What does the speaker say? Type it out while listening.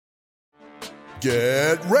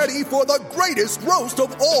Get ready for the greatest roast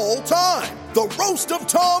of all time, the Roast of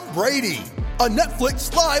Tom Brady, a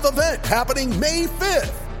Netflix live event happening May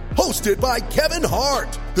 5th. Hosted by Kevin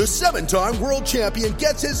Hart, the 7-time world champion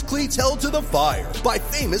gets his cleats held to the fire by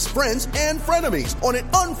famous friends and frenemies on an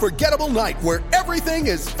unforgettable night where everything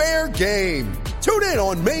is fair game. Tune in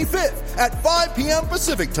on May 5th at 5 p.m.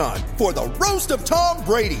 Pacific time for the Roast of Tom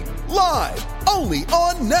Brady, live only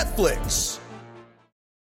on Netflix.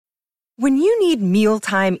 When you need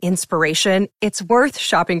mealtime inspiration, it's worth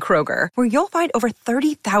shopping Kroger, where you'll find over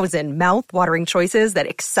 30,000 mouth-watering choices that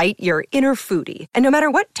excite your inner foodie. And no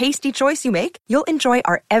matter what tasty choice you make, you'll enjoy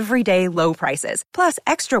our everyday low prices, plus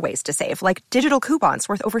extra ways to save, like digital coupons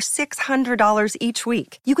worth over $600 each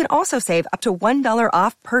week. You can also save up to $1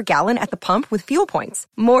 off per gallon at the pump with fuel points.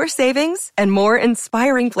 More savings and more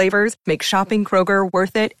inspiring flavors make shopping Kroger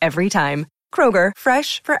worth it every time. Kroger,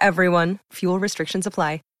 fresh for everyone. Fuel restrictions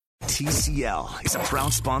apply. TCL is a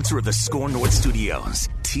proud sponsor of the Score North Studios.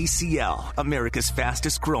 TCL, America's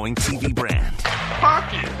fastest growing TV brand.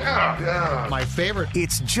 Hockey, yeah. My favorite.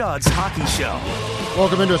 It's Judd's Hockey Show.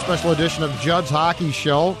 Welcome into a special edition of Judd's Hockey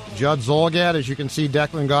Show. Judd Zulgad, as you can see,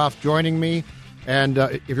 Declan Goff joining me. And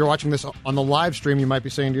if you're watching this on the live stream, you might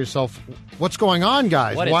be saying to yourself, what's going on,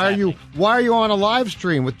 guys? Why are you on a live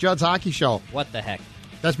stream with Judd's Hockey Show? What the heck?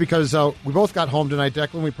 That's because we both got home tonight,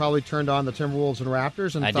 Declan. We probably turned on the Timberwolves and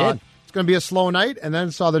Raptors and thought it's going to be a slow night, and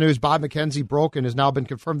then saw the news Bob McKenzie broke and has now been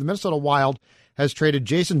confirmed. The Minnesota Wild has traded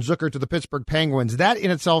Jason Zucker to the Pittsburgh Penguins. That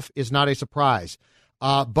in itself is not a surprise.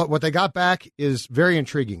 But what they got back is very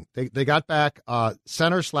intriguing. They got back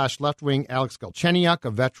center/left wing Alex Galchenyuk,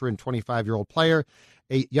 a veteran 25-year-old player,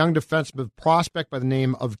 a young defensive prospect by the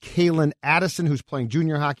name of Kalen Addison, who's playing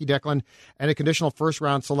junior hockey, Declan, and a conditional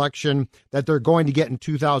first-round selection that they're going to get in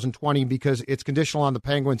 2020 because it's conditional on the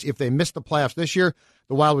Penguins. If they miss the playoffs this year,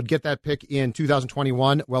 the Wild would get that pick in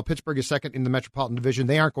 2021. Well, Pittsburgh is second in the Metropolitan Division.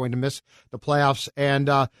 They aren't going to miss the playoffs. And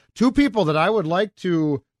two people that I would like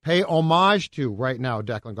to pay homage to right now,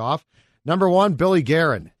 Declan Goff. Number one, Billy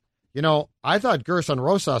Guerin. You know, I thought Gerson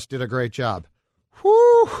Rosas did a great job.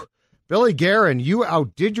 Whew! Billy Guerin, you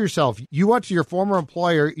outdid yourself. You went to your former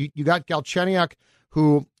employer. You got Galchenyuk,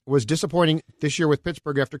 who was disappointing this year with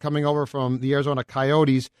Pittsburgh after coming over from the Arizona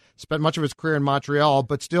Coyotes, spent much of his career in Montreal,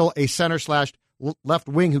 but still a center/left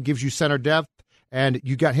wing who gives you center depth, and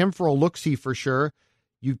you got him for a look-see for sure.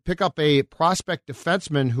 You pick up a prospect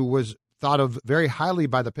defenseman who was thought of very highly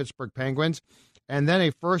by the Pittsburgh Penguins, and then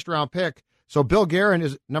a first-round pick. So Bill Guerin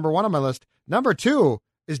is number one on my list. Number two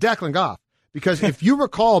is Declan Goff. Because if you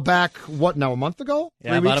recall back, a month ago?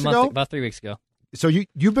 Yeah, about 3 weeks ago. So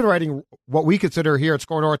you've been writing what we consider here at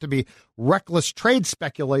Score North to be reckless trade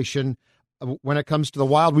speculation when it comes to the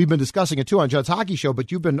Wild. We've been discussing it, too, on Judd's Hockey Show,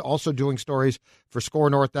 but you've been also doing stories for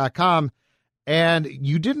ScoreNorth.com, and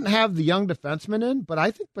you didn't have the young defenseman in, but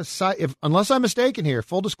I think unless I'm mistaken here,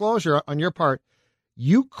 full disclosure on your part,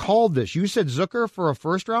 you called this. You said Zucker for a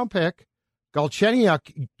first-round pick.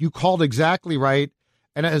 Galchenyuk, you called exactly right.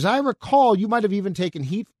 And as I recall, you might have even taken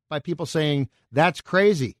heat by people saying, that's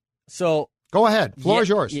crazy. So go ahead. Floor is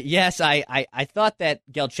yours. Yes, I thought that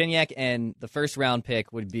Galchenyuk and the first-round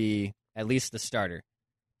pick would be at least the starter.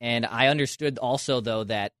 And I understood also, though,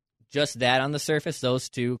 that just that on the surface, those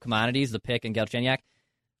two commodities, the pick and Galchenyuk,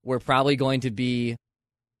 were probably going to be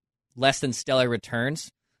less than stellar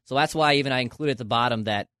returns. So that's why even I included at the bottom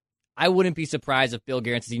that I wouldn't be surprised if Bill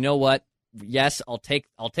Guerin says, you know what? Yes, I'll take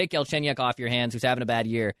Galchenyuk off your hands, who's having a bad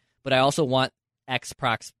year, but I also want X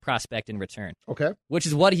prospect in return. Okay. Which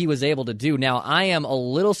is what he was able to do. Now, I am a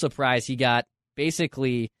little surprised he got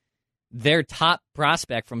basically their top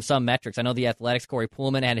prospect from some metrics. I know the Athletics, Corey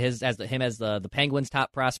Pullman, had him as the Penguins'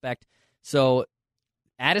 top prospect. So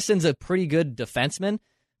Addison's a pretty good defenseman.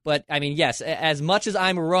 But, I mean, yes, as much as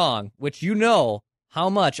I'm wrong, which you know how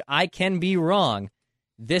much I can be wrong,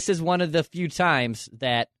 this is one of the few times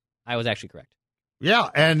that I was actually correct. Yeah,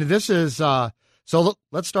 and this is so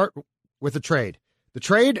let's start with the trade. The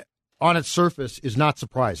trade on its surface is not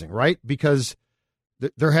surprising, right? Because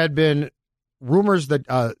there had been rumors that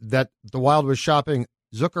that the Wild was shopping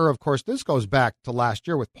Zucker. Of course, this goes back to last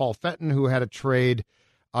year with Paul Fenton, who had a trade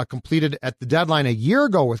completed at the deadline a year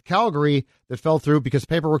ago with Calgary that fell through because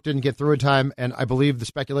paperwork didn't get through in time. And I believe the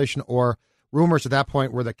speculation or rumors at that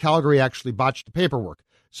point were that Calgary actually botched the paperwork.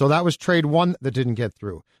 So that was trade one that didn't get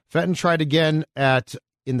through. Fenton tried again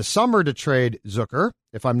in the summer to trade Zucker,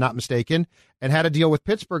 if I'm not mistaken, and had a deal with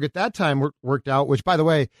Pittsburgh at that time worked out, which, by the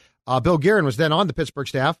way, Bill Guerin was then on the Pittsburgh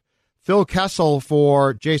staff. Phil Kessel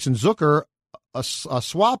for Jason Zucker, a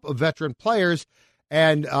swap of veteran players,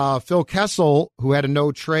 and Phil Kessel, who had a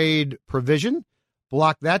no-trade provision,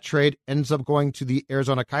 blocked that trade, ends up going to the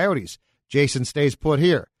Arizona Coyotes. Jason stays put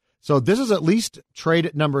here. So this is at least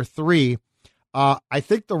trade number 3. I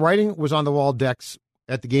think the writing was on the wall, Dex,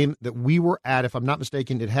 at the game that we were at. If I'm not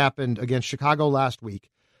mistaken, it happened against Chicago last week,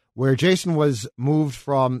 where Jason was moved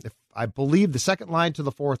from, I believe, the second line to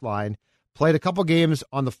the fourth line, played a couple games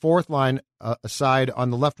on the fourth line aside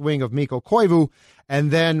on the left wing of Mikko Koivu,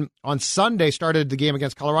 and then on Sunday started the game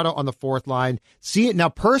against Colorado on the fourth line. Now,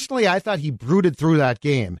 personally, I thought he brooded through that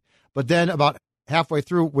game, but then about halfway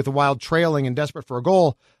through, with the Wild trailing and desperate for a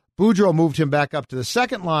goal, Boudreau moved him back up to the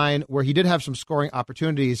second line, where he did have some scoring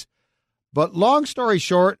opportunities. But long story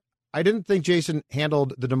short, I didn't think Jason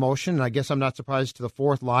handled the demotion, and I guess I'm not surprised, to the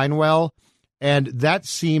fourth line well. And that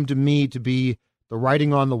seemed to me to be the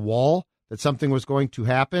writing on the wall, that something was going to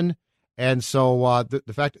happen. And so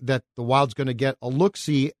the fact that the Wild's going to get a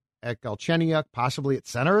look-see at Galchenyuk, possibly at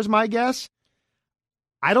center, is my guess.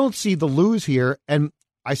 I don't see the lose here, and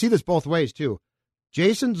I see this both ways, too.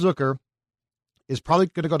 Jason Zucker is probably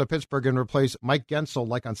going to go to Pittsburgh and replace Mike Guentzel,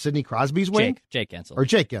 like on Sidney Crosby's wing. Jake Guentzel. Or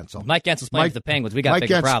Jake Guentzel. Mike Gensel's playing for the Penguins. We got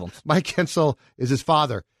bigger problems. Mike Guentzel is his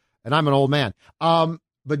father, and I'm an old man.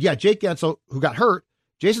 But yeah, Jake Guentzel, who got hurt,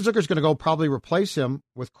 Jason Zucker's going to go probably replace him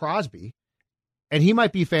with Crosby, and he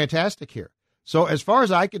might be fantastic here. So as far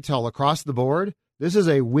as I could tell across the board, this is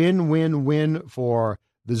a win-win-win for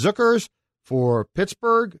the Zuckers, for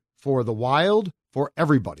Pittsburgh, for the Wild, for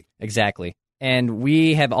everybody. Exactly. And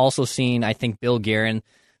we have also seen, I think, Bill Guerin,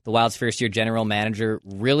 the Wild's first-year general manager,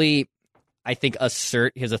 really, I think,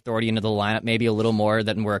 assert his authority into the lineup maybe a little more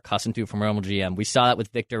than we're accustomed to from normal GM. We saw that with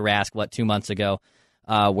Victor Rask, 2 months ago,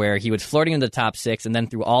 where he was flirting in the top 6, and then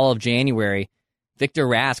through all of January, Victor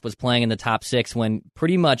Rask was playing in the top 6 when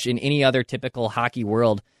pretty much in any other typical hockey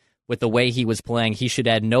world, with the way he was playing, he should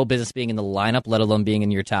have no business being in the lineup, let alone being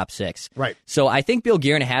in your top 6. Right. So I think Bill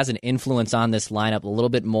Guerin has an influence on this lineup a little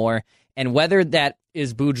bit more. And whether that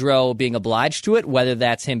is Boudreau being obliged to it, whether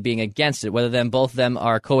that's him being against it, whether both of them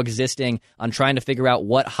are coexisting on trying to figure out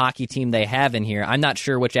what hockey team they have in here, I'm not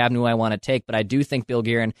sure which avenue I want to take, but I do think Bill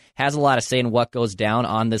Guerin has a lot of say in what goes down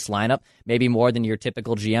on this lineup, maybe more than your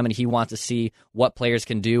typical GM, and he wants to see what players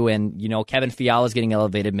can do. And, Kevin Fiala is getting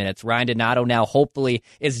elevated minutes. Ryan Donato now hopefully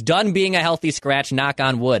is done being a healthy scratch, knock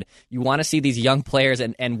on wood. You want to see these young players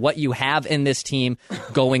and what you have in this team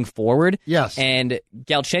going forward. Yes. And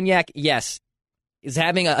Galchenyuk, yes, is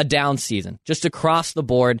having a down season. Just across the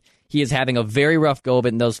board, he is having a very rough go of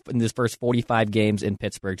it in his first 45 games in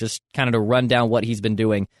Pittsburgh. Just kind of to run down what he's been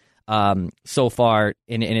doing so far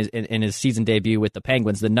in his season debut with the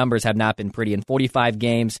Penguins. The numbers have not been pretty. In 45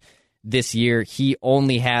 games this year, he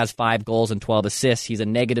only has 5 goals and 12 assists. He's a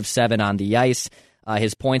 -7 on the ice.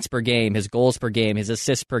 His points per game, his goals per game, his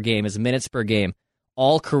assists per game, his minutes per game,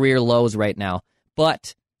 all career lows right now.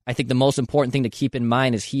 But I think the most important thing to keep in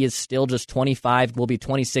mind is he is still just 25, will be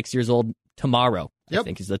 26 years old tomorrow. Yep. I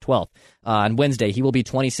think he's the 12th. On Wednesday, he will be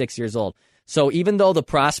 26 years old. So even though the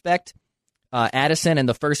prospect, Addison, and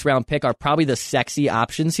the first-round pick are probably the sexy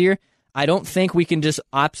options here, I don't think we can just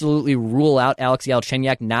absolutely rule out Alex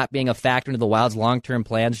Galchenyuk not being a factor into the Wild's long-term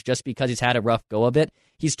plans just because he's had a rough go of it.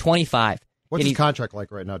 He's 25. What's his contract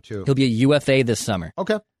like right now, too? He'll be a UFA this summer.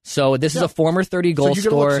 Okay. So this is a former 30-goal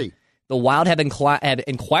scorer. The Wild have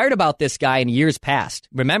inquired about this guy in years past.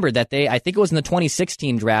 Remember that I think it was in the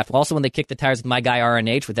 2016 draft, also when they kicked the tires with my guy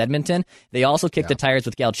RNH with Edmonton. They also kicked the tires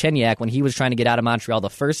with Galchenyuk when he was trying to get out of Montreal the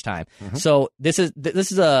first time. Mm-hmm. So this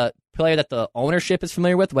is a player that the ownership is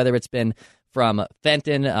familiar with, whether it's been from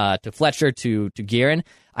Fenton to Fletcher to Guerin.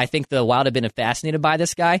 I think the Wild have been fascinated by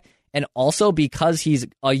this guy. And also because he's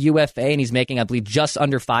a UFA and he's making, I believe, just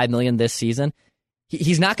under $5 million this season,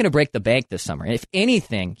 he's not going to break the bank this summer. If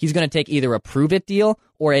anything, he's going to take either a prove-it deal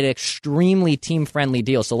or an extremely team-friendly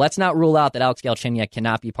deal. So let's not rule out that Alex Galchenyuk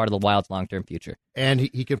cannot be part of the Wild's long-term future. And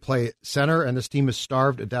he can play center, and this team is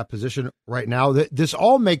starved at that position right now. This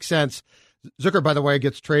all makes sense. Zucker, by the way,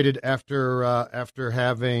 gets traded after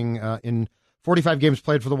having, in 45 games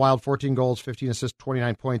played for the Wild, 14 goals, 15 assists,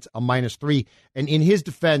 29 points, a -3. And in his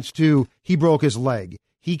defense, too, he broke his leg.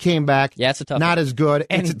 He came back not as good.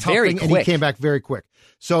 And it's a tough very thing, quick. And he came back very quick.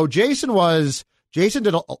 So Jason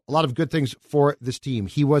did a lot of good things for this team.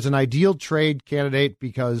 He was an ideal trade candidate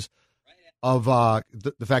because of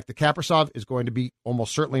the fact that Kaprizov is going to be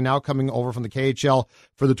almost certainly now coming over from the KHL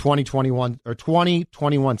for the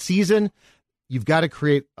 2021 season. You've got to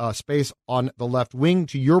create space on the left wing.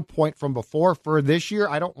 To your point from before, for this year,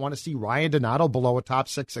 I don't want to see Ryan Donato below a top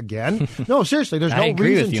 6 again. No, seriously, there's no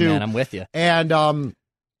reason with you, to. Man. I'm with you. And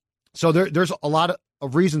so there's a lot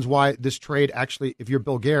of reasons why this trade actually, if you're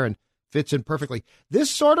Bill Guerin, fits in perfectly. This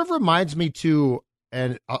sort of reminds me, too,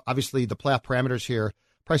 and obviously the playoff parameters here,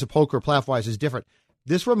 price of poker playoff-wise is different.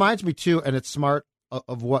 This reminds me, too, and it's smart,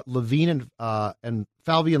 of what Levine and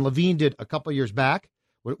Falvey and Levine did a couple of years back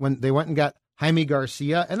when they went and got Jaime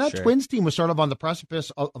Garcia. And that Twins team was sort of on the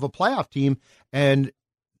precipice of a playoff team, and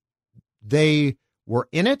they were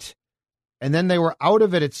in it, and then they were out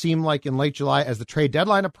of it, it seemed like, in late July as the trade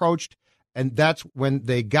deadline approached. And that's when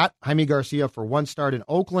they got Jaime Garcia for one start in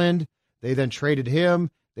Oakland. They then traded him.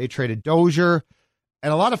 They traded Dozier.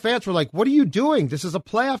 And a lot of fans were like, what are you doing? This is a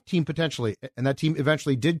playoff team potentially. And that team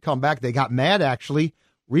eventually did come back. They got mad, actually,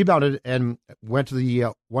 rebounded, and went to the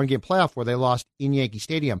one-game playoff where they lost in Yankee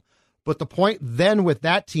Stadium. But the point then with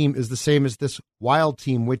that team is the same as this Wild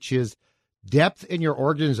team, which is depth in your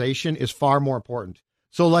organization is far more important.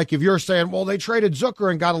 So, like, if you're saying, well, they traded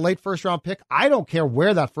Zucker and got a late first-round pick, I don't care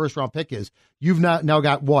where that first-round pick is. You've now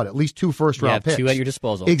got, what, at least 2 first-round picks. 2 at your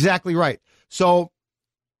disposal. Exactly right. So,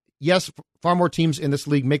 yes, far more teams in this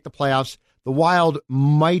league make the playoffs. The Wild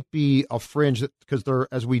might be a fringe because they're,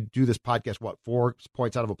 as we do this podcast, 4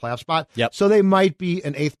 points out of a playoff spot? Yep. So they might be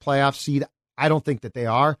an 8th playoff seed. I don't think that they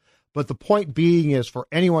are. But the point being is, for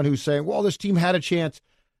anyone who's saying, well, this team had a chance,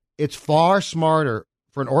 it's far smarter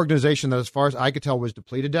for an organization that, as far as I could tell, was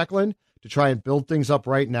depleted, Declan, to try and build things up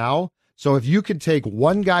right now. So if you can take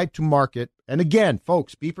one guy to market, and again,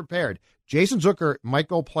 folks, be prepared. Jason Zucker might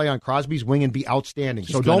go play on Crosby's wing and be outstanding.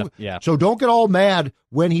 So don't get all mad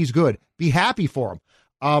when he's good. Be happy for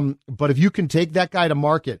him. But if you can take that guy to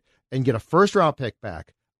market and get a first-round pick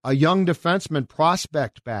back, a young defenseman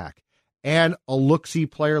prospect back, and a look-see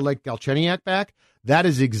player like Galchenyuk back, that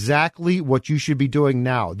is exactly what you should be doing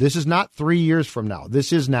now. This is not 3 years from now.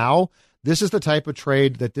 This is now. This is the type of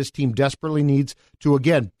trade that this team desperately needs to,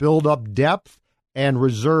 again, build up depth and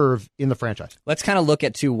reserve in the franchise. Let's kind of look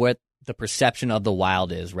at, too, what the perception of the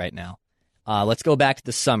Wild is right now. Let's go back to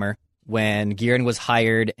the summer when Guerin was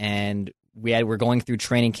hired and we're going through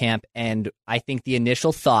training camp, and I think the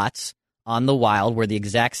initial thoughts on the Wild were the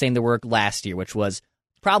exact same that were last year, which was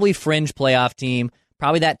probably fringe playoff team,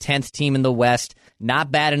 probably that 10th team in the West,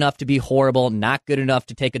 not bad enough to be horrible, not good enough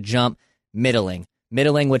to take a jump, middling,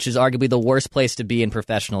 which is arguably the worst place to be in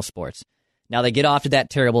professional sports. Now they get off to that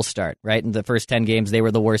terrible start, right? In the first 10 games, they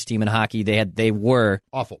were the worst team in hockey. They were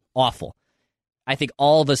awful. I think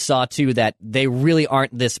all of us saw, too, that they really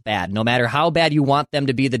aren't this bad. No matter how bad you want them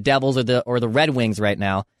to be, the Devils or the Red Wings right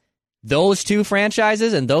now, those 2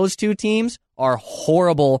 franchises and those 2 teams are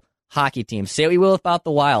horrible hockey teams. Say what you will about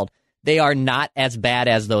the Wild. They are not as bad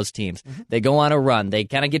as those teams. Mm-hmm. They go on a run. They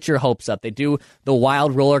kind of get your hopes up. They do the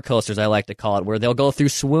Wild roller coasters, I like to call it, where they'll go through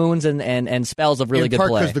swoons and spells of really good play.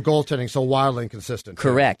 In part because the goaltending's so wildly inconsistent.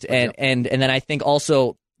 Correct. And then I think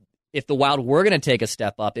also, if the Wild were going to take a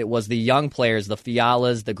step up, it was the young players, the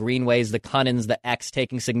Fialas, the Greenways, the Cunnins, the X,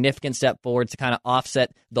 taking significant step forward to kind of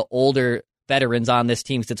offset the older veterans on this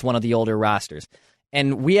team, since it's one of the older rosters.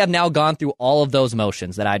 And we have now gone through all of those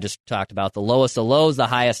motions that I just talked about, the lowest of lows, the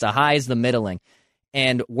highest of highs, the middling.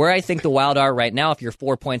 And where I think the Wild are right now, if you're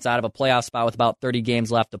 4 points out of a playoff spot with about 30 games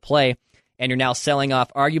left to play, and you're now selling off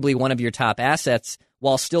arguably one of your top assets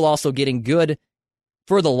while still also getting good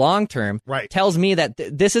for the long term, right, tells me that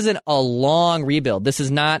this isn't a long rebuild. This is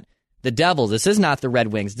not the Devils. This is not the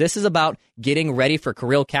Red Wings. This is about getting ready for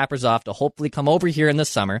Kirill Kaprizov to hopefully come over here in the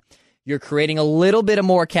summer. You're creating a little bit of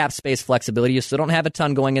more cap space flexibility. You still don't have a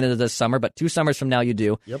ton going into this summer, but 2 summers from now you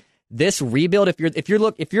do. Yep. This rebuild,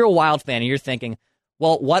 if you're a Wild fan and you're thinking,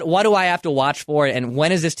 well, what do I have to watch for, and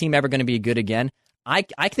when is this team ever going to be good again? I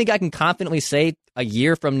think I can confidently say a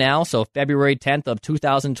year from now, so February 10th of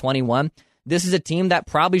 2021, this is a team that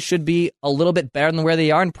probably should be a little bit better than where they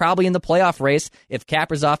are, and probably in the playoff race if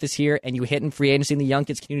Kaprizov is here and you hit in free agency and the young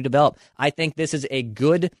kids continue to develop. I think this is a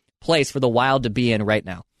good place for the Wild to be in right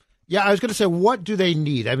now. Yeah, I was going to say, what do they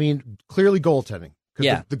need? I mean, clearly goaltending.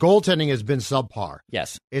 Because the goaltending has been subpar.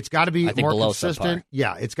 Yes. It's got to be more consistent. Subpar.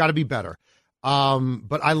 Yeah, it's got to be better.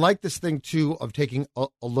 But I like this thing, too, of taking a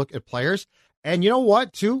look at players. And you know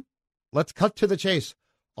what, too? Let's cut to the chase.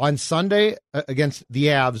 On Sunday against the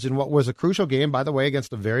Avs, in what was a crucial game, by the way,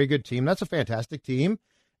 against a very good team. That's a fantastic team.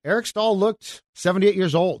 Eric Staal looked 78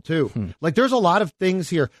 years old, too. Like, there's a lot of things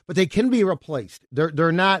here, but they can be replaced.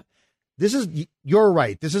 They're not. You're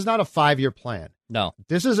right. This is not a 5-year plan. No.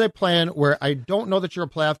 This is a plan where I don't know that you're a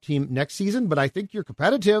playoff team next season, but I think you're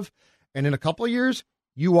competitive. And in a couple of years,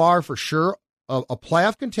 you are for sure a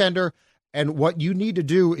playoff contender. And what you need to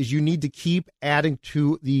do is you need to keep adding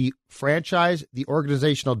to the franchise, the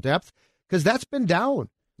organizational depth, because that's been down.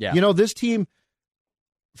 Yeah. You know, this team,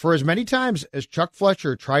 for as many times as Chuck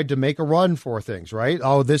Fletcher tried to make a run for things, right?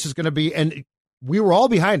 Oh, this is going to be, and we were all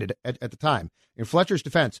behind it at the time. In Fletcher's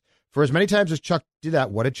defense, For as many times as Chuck did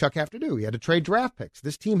that, what did Chuck have to do? He had to trade draft picks.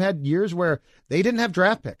 This team had years where they didn't have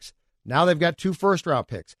draft picks. Now they've got 2 first-round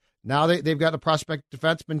picks. Now they've got a prospect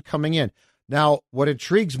defenseman coming in. Now, what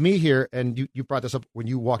intrigues me here, and you brought this up when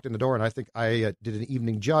you walked in the door, and I think I did an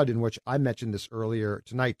Evening Judd in which I mentioned this earlier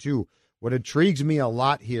tonight too. What intrigues me a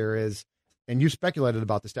lot here is, and you speculated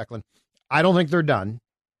about this, Declan, I don't think they're done,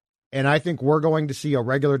 and I think we're going to see a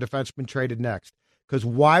regular defenseman traded next. Because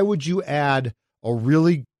why would you add a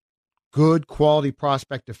really good quality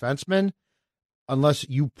prospect defenseman unless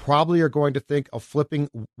you probably are going to think of flipping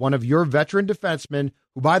one of your veteran defensemen,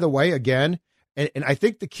 who, by the way, again, and I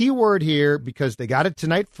think the key word here, because they got it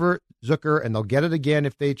tonight for Zucker, and they'll get it again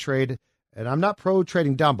if they trade, and I'm not pro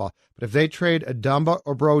trading Dumba, but if they trade a Dumba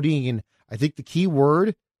or Brodin, I think the key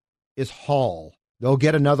word is haul. They'll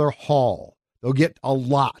get another haul. They'll get a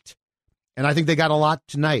lot. And I think they got a lot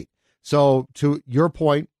tonight. So to your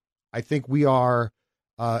point, I think we are,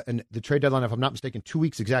 and the trade deadline, if I'm not mistaken, 2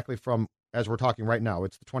 weeks exactly from as we're talking right now.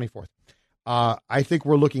 It's the 24th. I think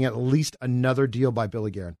we're looking at least another deal by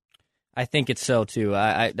Billy Guerin. I think it's so, too.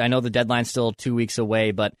 I know the deadline's still 2 weeks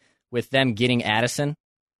away, but with them getting Addison,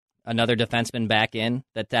 another defenseman back in,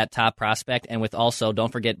 that top prospect, and with also,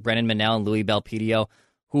 don't forget, Brennan Menell and Louis Belpedio,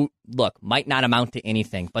 who, look, might not amount to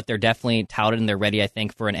anything, but they're definitely touted and they're ready, I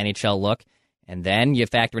think, for an NHL look. And then you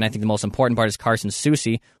factor in, I think the most important part is Carson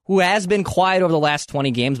Soucy, who has been quiet over the last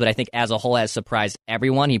 20 games, but I think as a whole has surprised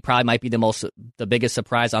everyone. He probably might be the biggest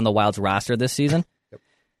surprise on the Wild's roster this season.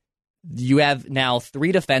 You have now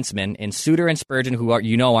 3 defensemen in Suter and Spurgeon, who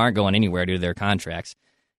aren't going anywhere due to their contracts.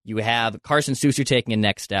 You have Carson Soucy taking a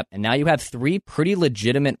next step, and now you have 3 pretty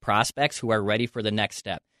legitimate prospects who are ready for the next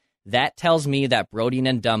step. That tells me that Brodin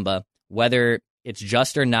and Dumba, whether it's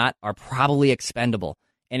just or not, are probably expendable.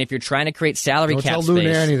 And if you're trying to create salary cap space... Don't tell Lou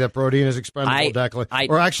Nanny that Brodin is expendable, Declan.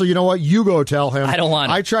 Or actually, you know what? You go tell him. I don't want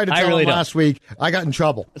to. I tried to tell him last week. I got in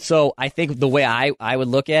trouble. So I think the way I would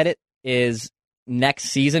look at it is next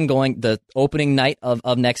season, going the opening night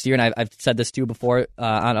of next year, and I've said this to you before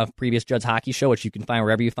on a previous Judd's Hockey Show, which you can find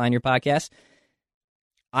wherever you find your podcast.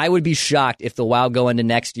 I would be shocked if the Wild go into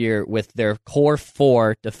next year with their core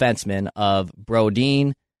 4 defensemen of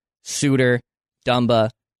Brodin, Suter,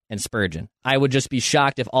 Dumba, and Spurgeon. I would just be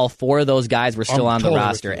shocked if all 4 of those guys were still on the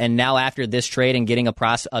roster. And now after this trade and getting a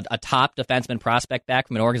top defenseman prospect back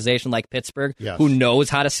from an organization like Pittsburgh, who knows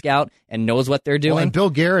how to scout and knows what they're doing. Well, and Bill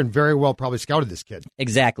Guerin very well probably scouted this kid.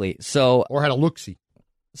 Exactly. So, or had a look-see.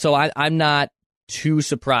 So I'm not too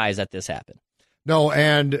surprised that this happened. No,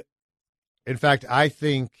 and in fact, I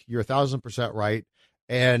think you're 1,000% right.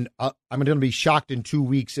 And I'm going to be shocked in 2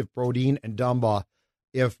 weeks if Brodin and Dumba,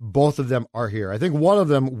 if both of them are here. I think one of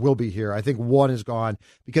them will be here. I think one is gone.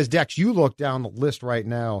 Because, Dex, you look down the list right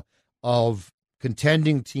now of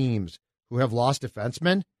contending teams who have lost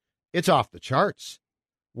defensemen. It's off the charts.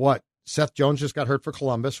 What? Seth Jones just got hurt for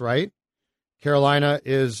Columbus, right? Carolina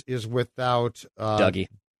is without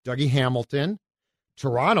Dougie Hamilton.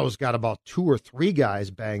 Toronto's got about 2 or 3 guys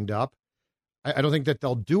banged up. I don't think that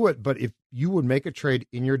they'll do it, but if you would make a trade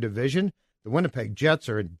in your division, the Winnipeg Jets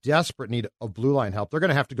are in desperate need of blue line help. They're going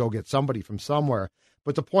to have to go get somebody from somewhere.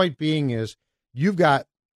 But the point being is you've got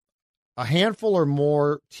a handful or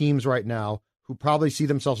more teams right now who probably see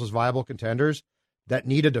themselves as viable contenders that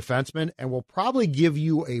need a defenseman and will probably give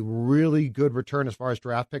you a really good return as far as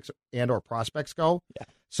draft picks and or prospects go. Yeah.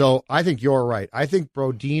 So I think you're right. I think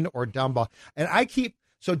Brodin or Dumba. And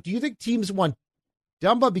so do you think teams want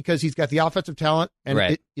Dumba because he's got the offensive talent and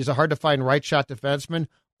it is a hard to find right shot defenseman,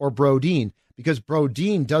 or Brodin? Because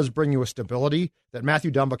Brodin does bring you a stability that Matthew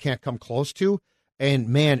Dumba can't come close to. And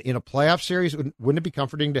man, in a playoff series, wouldn't it be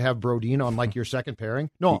comforting to have Brodin on like your second pairing?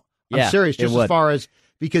 No, I'm serious. Just as far as,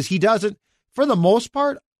 because he doesn't, for the most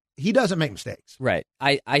part, he doesn't make mistakes. Right.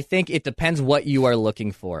 I think it depends what you are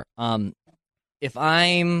looking for. If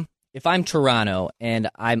I'm Toronto and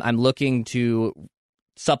I'm looking to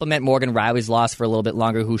supplement Morgan Rielly's loss for a little bit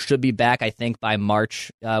longer, who should be back, I think, by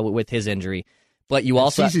March with his injury. But you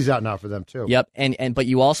also Cece's out now for them too. Yep, but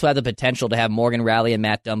you also have the potential to have Morgan Rielly and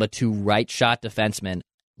Matt Dumba, 2 right shot defensemen,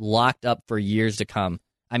 locked up for years to come.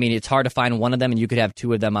 I mean, it's hard to find one of them, and you could have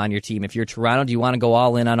 2 of them on your team. If you're Toronto, do you want to go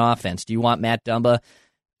all in on offense? Do you want Matt Dumba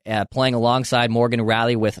playing alongside Morgan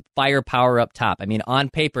Rielly with firepower up top? I mean, on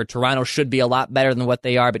paper, Toronto should be a lot better than what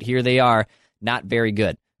they are, but here they are, not very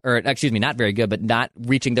good. Or, excuse me, not very good, but not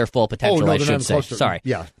reaching their full potential, I should say. Sorry.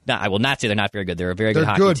 Yeah. No, I will not say they're not very good. They're a very good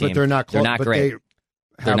hockey team. They're good, but they're not close. They're not great.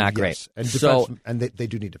 They're not great. And, they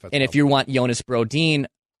do need defense. And if you want Jonas Brodin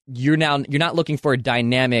you're not looking for a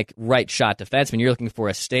dynamic right shot defenseman. You're looking for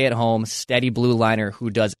a stay-at-home, steady blue liner who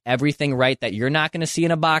does everything right that you're not going to see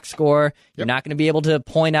in a box score. Yep. You're not going to be able to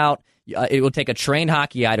point out. It will take a trained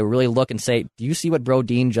hockey eye to really look and say, do you see what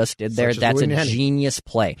Brodin just did there? That's a genius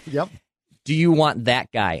play. Yep. Do you want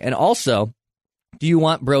that guy? And also, do you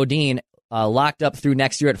want Brodin locked up through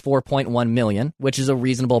next year at $4.1 million, which is a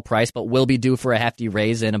reasonable price, but will be due for a hefty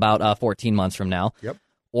raise in about 14 months from now? Yep.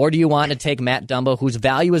 Or do you want to take Matt Dumba, whose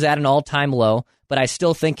value is at an all-time low, but I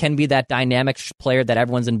still think can be that dynamic player that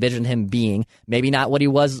everyone's envisioned him being? Maybe not what he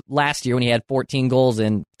was last year when he had 14 goals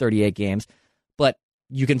in 38 games, but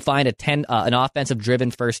you can find an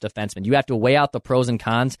offensive-driven first defenseman. You have to weigh out the pros and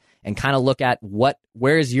cons and kind of look at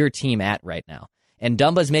where is your team at right now. And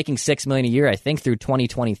Dumba's making $6 million a year, I think, through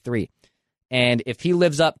 2023. And if he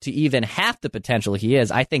lives up to even half the potential he is,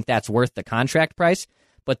 I think that's worth the contract price.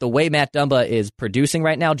 But the way Matt Dumba is producing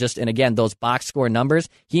right now, and again, those box score numbers,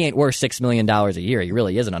 he ain't worth $6 million a year. He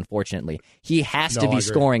really isn't, unfortunately. He has to be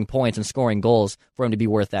scoring points and scoring goals for him to be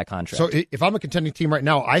worth that contract. So if I'm a contending team right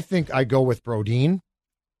now, I think I go with Brodin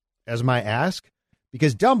as my ask.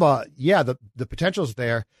 Because Dumba, yeah, the potential's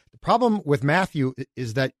there. The problem with Matthew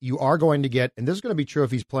is that you are going to get, and this is going to be true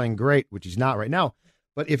if he's playing great, which he's not right now,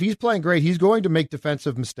 but if he's playing great, he's going to make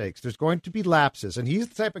defensive mistakes. There's going to be lapses. And he's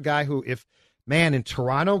the type of guy who, man, in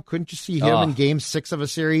Toronto, couldn't you see him in Game 6 of a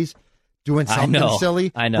series doing something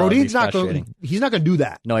silly? I know. Brodin's not going. He's not going to do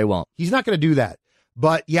that. No, he won't. He's not going to do that.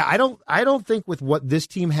 But yeah, I don't think with what this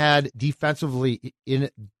team had defensively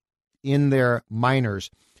in their minors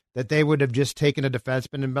that they would have just taken a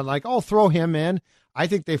defenseman and been like, "Oh, throw him in." I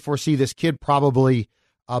think they foresee this kid probably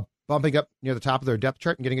bumping up near the top of their depth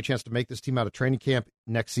chart and getting a chance to make this team out of training camp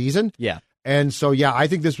next season. Yeah. And so, yeah, I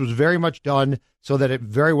think this was very much done so that it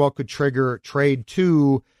very well could trigger trade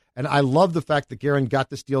 2. And I love the fact that Guerin got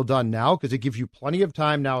this deal done now because it gives you plenty of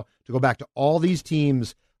time now to go back to all these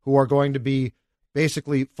teams who are going to be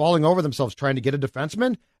basically falling over themselves trying to get a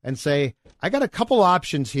defenseman and say, I got a couple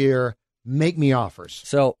options here. Make me offers.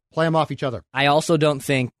 So play them off each other. I also don't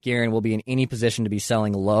think Guerin will be in any position to be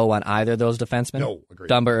selling low on either of those defensemen. No, agreed.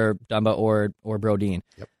 Dumba or Brodin.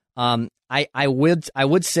 Yep. I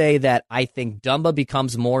would say that I think Dumba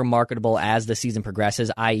becomes more marketable as the season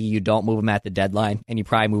progresses, i.e. you don't move him at the deadline, and you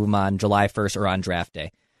probably move him on July 1st or on draft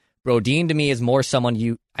day. Brodin, to me, is more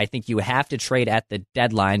someone I think you have to trade at the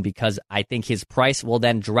deadline because I think his price will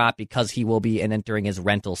then drop because he will be entering his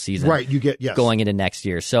rental season. Right, going into next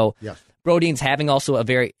year. So yes. Brodin's having also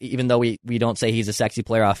even though we don't say he's a sexy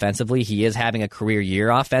player offensively, he is having a career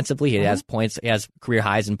year offensively. He has points, he has career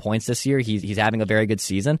highs in points this year. He's having a very good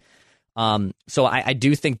season. So I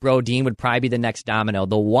do think Brodin would probably be the next domino.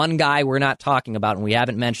 The one guy we're not talking about and we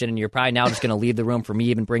haven't mentioned, and you're probably now just going to leave the room for me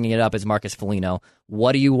even bringing it up, is Marcus Foligno.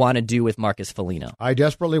 What do you want to do with Marcus Foligno? I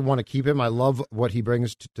desperately want to keep him. I love what he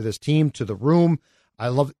brings to this team, to the room. I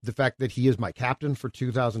love the fact that he is my captain for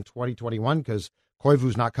 2020-21 because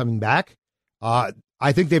Koivu's not coming back. I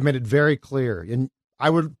think they've made it very clear. And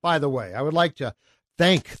by the way, I would like to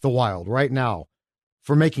thank the Wild right now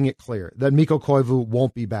for making it clear that Mikko Koivu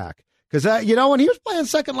won't be back. Because, when he was playing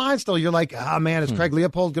second line still, you're like, man, is Craig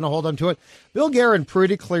Leopold going to hold on to it? Bill Guerin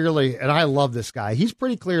pretty clearly, and I love this guy, he's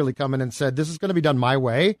pretty clearly come in and said, this is going to be done my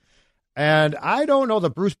way. And I don't know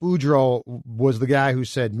that Bruce Boudreau was the guy who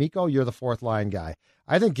said, Mikko, you're the fourth line guy.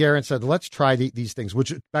 I think Guerin said, let's try these things,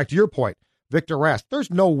 which, back to your point, Victor Rask,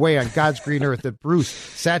 there's no way on God's green earth that Bruce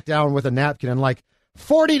sat down with a napkin and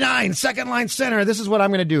 49, second line center, this is what I'm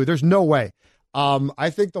going to do. There's no way. I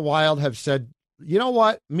think the Wild have said, you know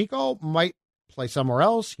what? Mikko might play somewhere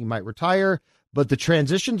else. He might retire, but the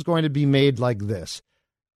transition's going to be made like this.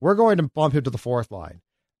 We're going to bump him to the fourth line.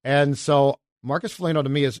 And so Marcus Foligno to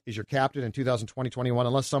me is your captain in 2020-21,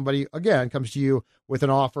 unless somebody, again, comes to you with an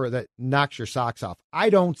offer that knocks your socks off. I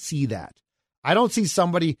don't see that. I don't see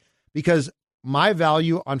somebody, because my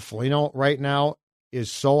value on Foligno right now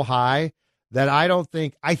is so high that I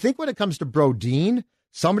think when it comes to Brodin,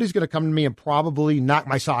 somebody's going to come to me and probably knock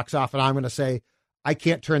my socks off, and I'm going to say, I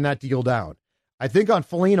can't turn that deal down. I think on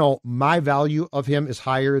Foligno, my value of him is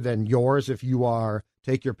higher than yours if you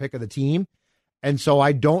take your pick of the team. And so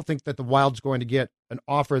I don't think that the Wild's going to get an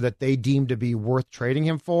offer that they deem to be worth trading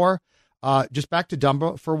him for. Just back to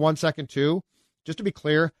Dumba for 1 second, too. Just to be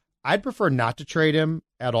clear, I'd prefer not to trade him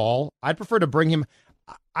at all. I'd prefer to bring him.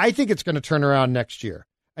 I think it's going to turn around next year.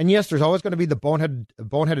 And yes, there's always going to be the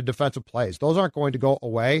boneheaded defensive plays. Those aren't going to go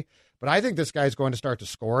away. But I think this guy's going to start to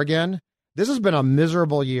score again. This has been a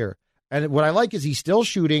miserable year. And what I like is he's still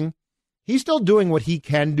shooting. He's still doing what he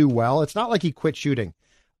can do well. It's not like he quit shooting.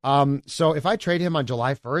 So if I trade him on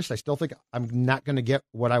July 1st, I still think I'm not going to get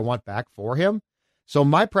what I want back for him. So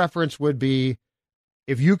my preference would be,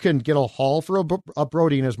 if you can get a haul for a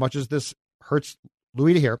Brodin, as much as this hurts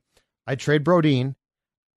Louis to hear, I'd trade Brodin.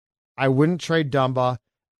 I wouldn't trade Dumba.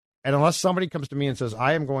 And unless somebody comes to me and says,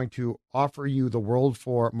 I am going to offer you the world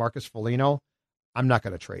for Marcus Foligno, I'm not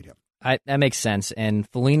going to trade him. That makes sense. And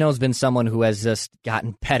Foligno's been someone who has just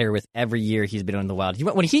gotten better with every year he's been in the Wild.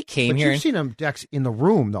 When he came here, you've seen him, Dex, in the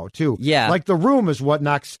room, though, too. Yeah. Like, the room is what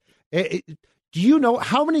knocks... Do you know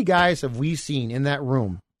how many guys have we seen in that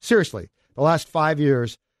room, seriously, the last 5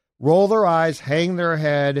 years, roll their eyes, hang their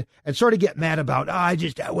head, and sort of get mad about,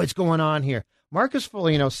 what's going on here? Marcus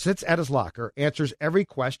Foligno sits at his locker, answers every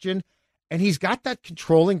question, and he's got that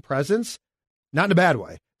controlling presence, not in a bad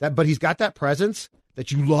way, but he's got that presence that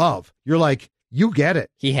you love. You're like, you get it.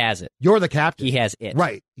 He has it. You're the captain. He has it.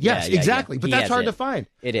 Right. Yes, yeah, exactly. Yeah. But that's hard to find.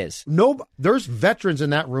 It is. There's veterans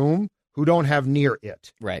in that room who don't have near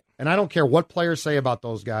it. Right. And I don't care what players say about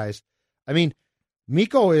those guys. I mean,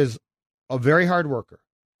 Mikko is a very hard worker.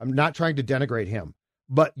 I'm not trying to denigrate him.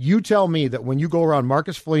 But you tell me that when you go around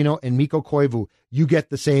Marcus Foligno and Mikko Koivu, you get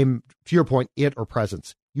the same, to your point, it or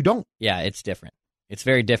presence. You don't. Yeah, it's different. It's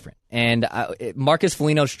very different. And Marcus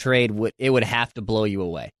Foligno's trade, would have to blow you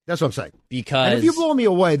away. That's what I'm saying. And if you blow me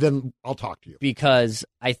away, then I'll talk to you. Because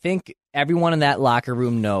I think everyone in that locker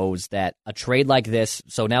room knows that a trade like this,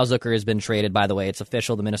 so now Zucker has been traded, by the way. It's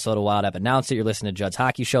official. The Minnesota Wild have announced it. You're listening to Judd's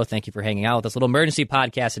Hockey Show. Thank you for hanging out with us. Little emergency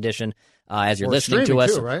podcast edition as you're listening to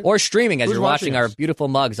us. Too, right? Or streaming as Who's you're watching us? Our beautiful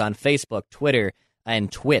mugs on Facebook, Twitter,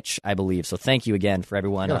 and Twitch, I believe. So thank you again for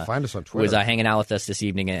everyone find us on who was hanging out with us this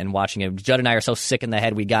evening and watching it. Judd and I are so sick in the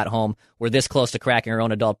head we got home. We're this close to cracking our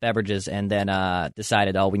own adult beverages and then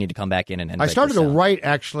decided, we need to come back in and I started to write,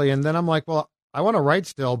 actually, and then I'm like, well, I want to write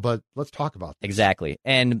still, but let's talk about this. Exactly.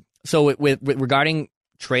 And so with regarding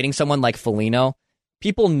trading someone like Foligno,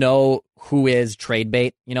 people know who is trade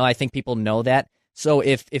bait. I think people know that. So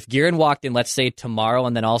if Guerin walked in, let's say tomorrow,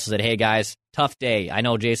 and then also said, hey, guys, tough day. I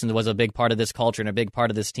know Jason was a big part of this culture and a big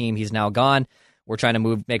part of this team. He's now gone. We're trying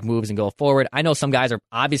to make moves and go forward. I know some guys are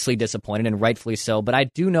obviously disappointed, and rightfully so, but I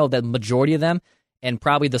do know that the majority of them, and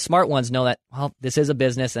probably the smart ones, know that, this is a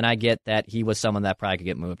business, and I get that he was someone that probably could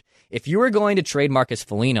get moved. If you were going to trade Marcus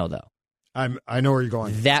Foligno, though, I know where you're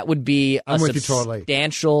going. That would be a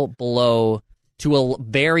substantial blow to a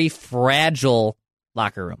very fragile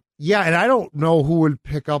locker room. Yeah, and I don't know who would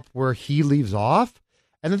pick up where he leaves off.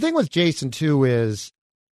 And the thing with Jason, too, is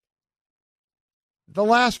the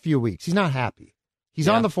last few weeks, he's not happy. He's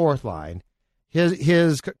on the fourth line.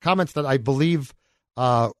 His comments that I believe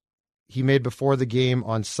he made before the game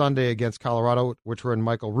on Sunday against Colorado, which were in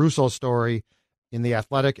Michael Russo's story in The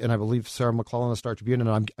Athletic, and I believe Sarah McClellan in the Star Tribune, and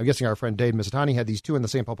I'm guessing our friend Dave Mizutani had these two in the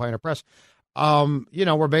St. Paul Pioneer Press.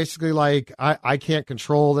 We're basically like, I can't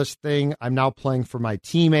control this thing. I'm now playing for my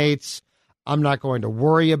teammates. I'm not going to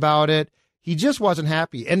worry about it. He just wasn't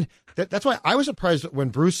happy. And that's why I was surprised when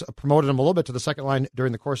Bruce promoted him a little bit to the second line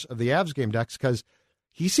during the course of the Avs game, Dex, because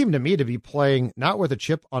he seemed to me to be playing not with a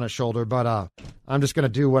chip on his shoulder, but I'm just going to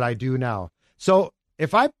do what I do now. So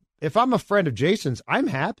if I'm a friend of Jason's, I'm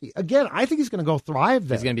happy. Again, I think he's going to go thrive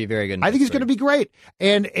there. He's going to be very good. I think he's going to be great.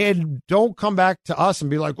 And don't come back to us and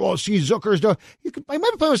be like, well, see, Zucker's doing. I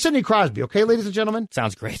might be playing with Sidney Crosby, okay, ladies and gentlemen?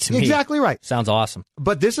 Sounds great to me. Exactly right. Sounds awesome.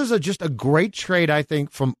 But this is just a great trade, I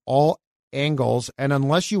think, from all angles. And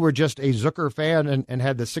unless you were just a Zucker fan and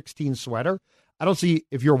had the 16 sweater, I don't see,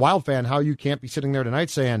 if you're a Wild fan, how you can't be sitting there tonight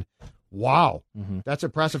saying, wow, that's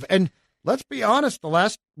impressive. And let's be honest, the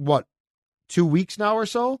last, 2 weeks now or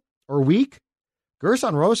so, or week,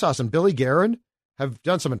 Gerson Rosas and Billy Guerin have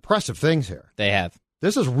done some impressive things here. They have.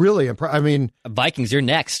 This is really impressive. I mean, Vikings, you're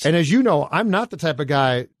next. And as you know, I'm not the type of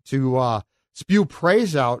guy to spew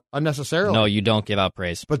praise out unnecessarily. No, you don't give out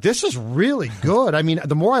praise. But this is really good. I mean,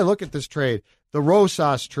 the more I look at this trade, the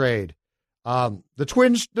Rosas trade, the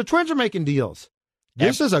Twins are making deals.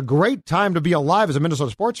 This is a great time to be alive as a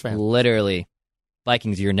Minnesota sports fan. Literally.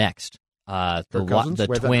 Vikings, you're next. The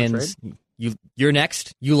Twins, you're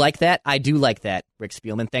next. You like that? I do like that, Rick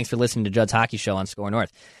Spielman. Thanks for listening to Judd's Hockey Show on Score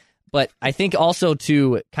North. But I think also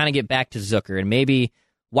to kind of get back to Zucker and maybe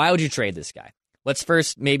why would you trade this guy? Let's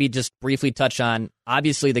first maybe just briefly touch on,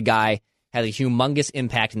 obviously the guy had a humongous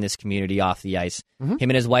impact in this community off the ice. Him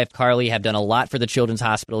and his wife, Carly, have done a lot for the Children's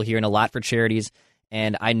Hospital here and a lot for charities.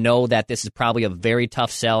 And I know that this is probably a very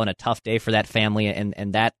tough sell and a tough day for that family.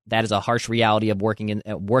 And that is a harsh reality of working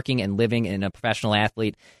and living in a professional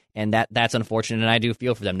athlete. And that's unfortunate, and I do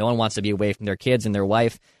feel for them. No one wants to be away from their kids and their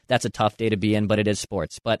wife. That's a tough day to be in, but it is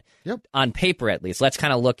sports. But on paper, at least, let's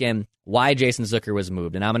kind of look in why Jason Zucker was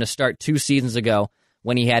moved. And I'm going to start 2 seasons ago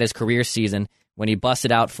when he had his career season, when he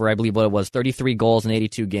busted out for, I believe what it was, 33 goals in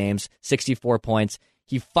 82 games, 64 points.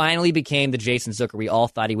 He finally became the Jason Zucker we all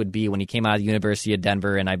thought he would be when he came out of the University of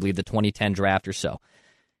Denver in, I believe, the 2010 draft or so.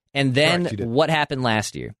 And then what happened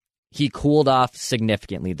last year? He cooled off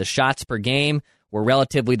significantly. The shots per game were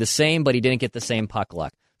relatively the same, but he didn't get the same puck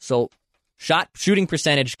luck. So shooting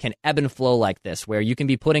percentage can ebb and flow like this, where you can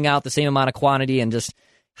be putting out the same amount of quantity and just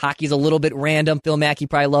hockey's a little bit random. Phil Mackey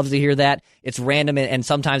probably loves to hear that. It's random, and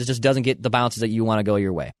sometimes it just doesn't get the bounces that you want to go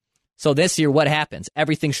your way. So this year, what happens?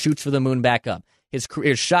 Everything shoots for the moon back up. His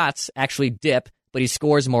career shots actually dip, but he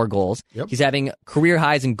scores more goals. Yep. He's having career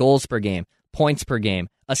highs in goals per game, points per game,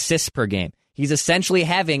 assists per game. He's essentially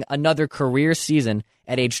having another career season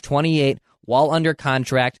at age 28 while under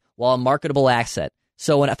contract, while a marketable asset.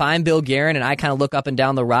 So if I'm Bill Guerin and I kind of look up and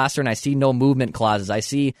down the roster and I see no movement clauses, I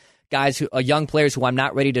see guys young players who I'm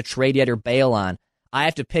not ready to trade yet or bail on, I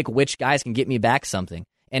have to pick which guys can get me back something.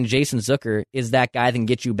 And Jason Zucker is that guy that can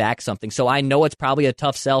get you back something. So I know it's probably a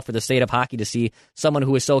tough sell for the state of hockey to see someone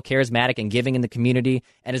who is so charismatic and giving in the community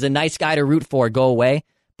and is a nice guy to root for go away.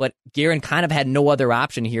 But Guerin kind of had no other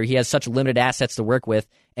option here. He has such limited assets to work with,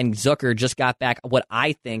 and Zucker just got back what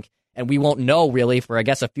I think, and we won't know really for, I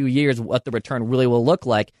guess, a few years what the return really will look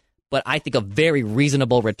like, but I think a very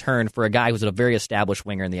reasonable return for a guy who's a very established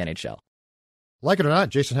winger in the NHL. Like it or not,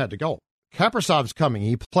 Jason had to go. Kaprizov's coming.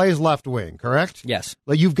 He plays left wing, correct? Yes.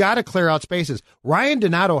 Like, you've got to clear out spaces. Ryan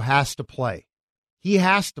Donato has to play. He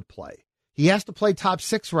has to play. He has to play top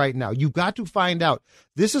six right now. You've got to find out.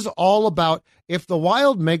 This is all about, if the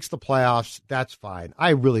Wild makes the playoffs, that's fine.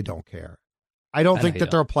 I really don't care. I don't think that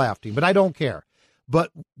they're a playoff team, but I don't care.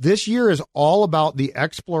 But this year is all about the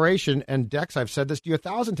exploration, and Dex, I've said this to you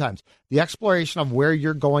 1,000 times, the exploration of where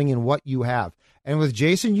you're going and what you have. And with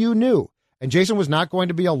Jason, you knew. And Jason was not going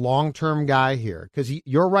to be a long-term guy here, because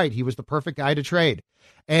you're right, he was the perfect guy to trade.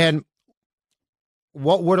 And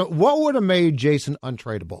what would have made Jason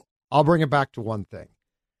untradeable? I'll bring it back to one thing.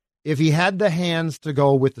 If he had the hands to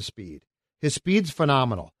go with the speed, his speed's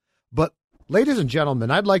phenomenal. But, ladies and gentlemen,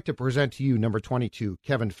 I'd like to present to you number 22,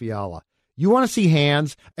 Kevin Fiala. You want to see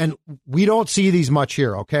hands, and we don't see these much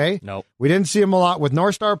here, okay? Nope. We didn't see them a lot with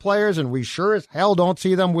North Star players, and we sure as hell don't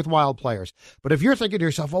see them with Wild players. But if you're thinking to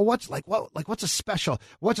yourself, well, what's a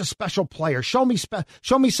special player? Show me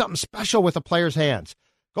something special with a player's hands.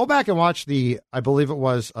 Go back and watch I believe it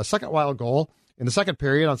was a second Wild goal in the second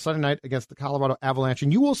period on Sunday night against the Colorado Avalanche,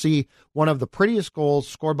 and you will see one of the prettiest goals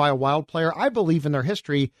scored by a Wild player, I believe, in their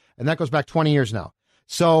history, and that goes back 20 years now.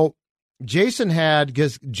 So Jason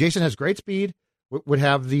has great speed, would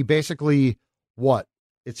have the basically what?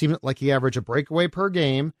 It seemed like he averaged a breakaway per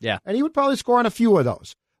game. Yeah. And he would probably score on a few of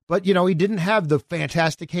those. But, he didn't have the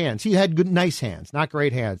fantastic hands. He had good, nice hands, not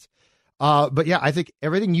great hands. But yeah, I think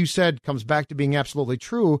everything you said comes back to being absolutely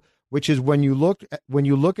true, which is when you look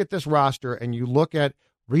at this roster and you look at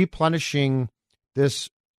replenishing this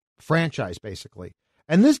franchise, basically.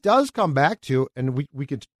 And this does come back to, and we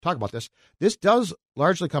could talk about this does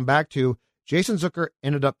largely come back to Jason Zucker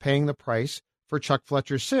ended up paying the price for Chuck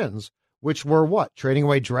Fletcher's sins, which were what? Trading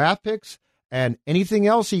away draft picks and anything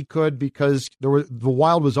else he could, because the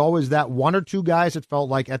Wild was always that one or two guys, it felt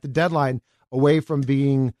like, at the deadline away from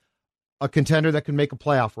being a contender that could make a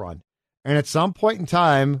playoff run. And at some point in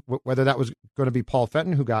time, whether that was going to be Paul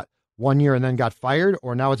Fenton, who got 1 year and then got fired,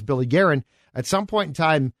 or now it's Billy Guerin, at some point in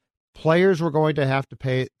time, players were going to have to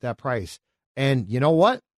pay that price. And you know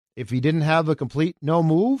what? If he didn't have a complete no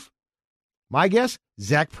move, my guess,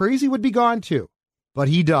 Zach Parise would be gone too. But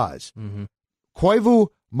he does. Mm-hmm. Koivu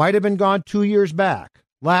might have been gone 2 years back.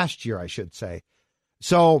 Last year, I should say.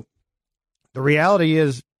 So the reality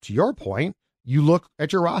is, to your point, you look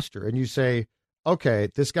at your roster and you say, okay,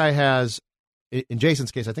 this guy has, in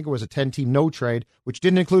Jason's case, I think it was a 10-team no trade, which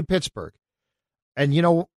didn't include Pittsburgh. And you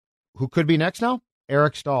know who could be next now?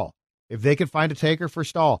 Eric Staal. If they could find a taker for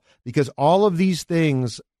Staal, because all of these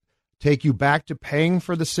things take you back to paying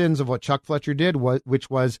for the sins of what Chuck Fletcher did, which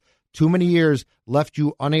was too many years left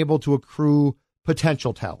you unable to accrue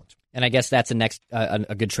potential talent. And I guess that's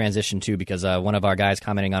a good transition, too, because one of our guys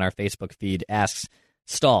commenting on our Facebook feed asks,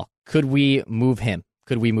 Staal, could we move him?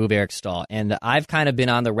 Could we move Eric Staal? And I've kind of been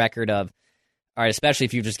on the record of, all right, especially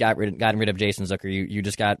if you've just gotten rid of Jason Zucker, you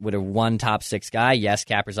just got rid of one top six guy. Yes,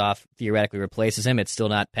 Kaprizov theoretically replaces him. It's still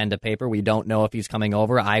not pen to paper. We don't know if he's coming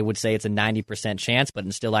over. I would say it's a 90% chance,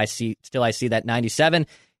 but still I see that 97.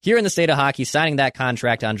 Here in the state of hockey, signing that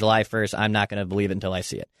contract on July 1st, I'm not going to believe it until I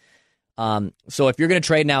see it. So if you're going to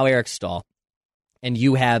trade now Eric Staal, and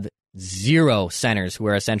you have zero centers who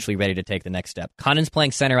are essentially ready to take the next step. Connon's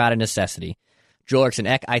playing center out of necessity. Joel Eriksson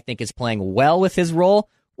Ek, I think, is playing well with his role.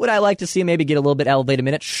 Would I like to see him maybe get a little bit elevated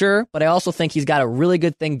minutes? Sure, but I also think he's got a really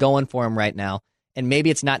good thing going for him right now, and maybe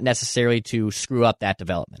it's not necessary to screw up that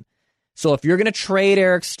development. So if you're going to trade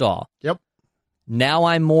Eric Staal, now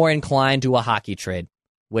I'm more inclined to a hockey trade,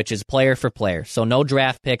 which is player for player. So no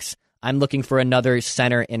draft picks. I'm looking for another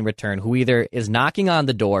center in return who either is knocking on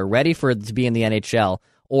the door, ready for it to be in the NHL,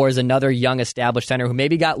 or is another young established center who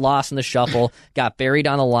maybe got lost in the shuffle, got buried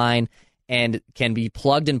on the line, and can be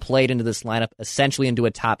plugged and played into this lineup, essentially into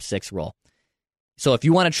a top 6 role. So if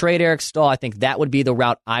you want to trade Eric Staal, I think that would be the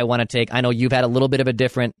route I want to take. I know you've had a little bit of a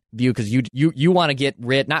different view because you want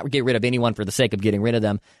to not get rid of anyone for the sake of getting rid of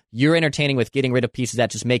them. You're entertaining with getting rid of pieces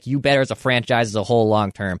that just make you better as a franchise as a whole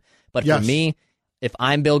long term. But for me, if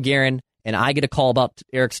I'm Bill Guerin and I get a call about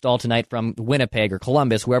Eric Staal tonight from Winnipeg or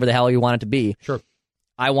Columbus, whoever the hell you want it to be,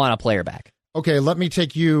 I want a player back. Okay, let me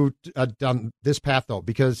take you down this path, though,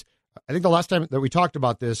 because I think the last time that we talked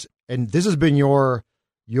about this, and this has been your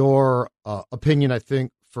opinion, I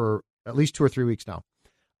think, for at least 2 or 3 weeks now.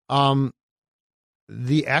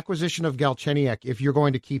 The acquisition of Galchenyuk, if you're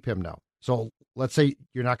going to keep him now. So let's say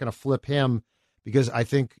you're not going to flip him, because I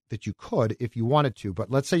think that you could if you wanted to, but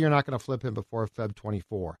let's say you're not going to flip him before Feb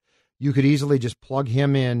 24. You could easily just plug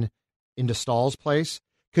him into Stahl's place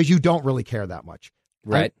because you don't really care that much.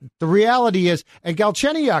 Right. The reality is, and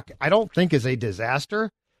Galchenyuk, I don't think is a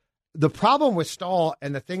disaster. The problem with Stahl,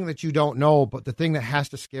 and the thing that you don't know, but the thing that has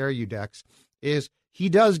to scare you, Dex, is he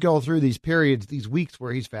does go through these periods, these weeks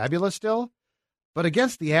where he's fabulous still. But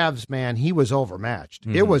against the Avs, man, he was overmatched.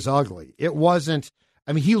 Mm-hmm. It was ugly. It wasn't.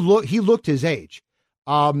 I mean, he looked his age.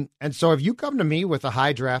 And so if you come to me with a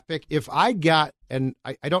high draft pick, if I got, and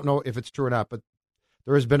I don't know if it's true or not, but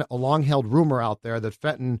there has been a long-held rumor out there that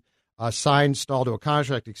Fenton signed Stahl to a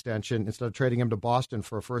contract extension instead of trading him to Boston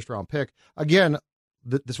for a first-round pick. Again,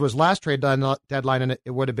 this was last trade deadline, and it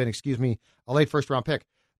would have been, a late first-round pick.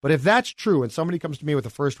 But if that's true, and somebody comes to me with a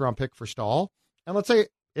first-round pick for Stahl, and let's say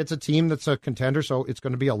it's a team that's a contender, so it's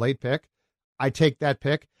going to be a late pick, I take that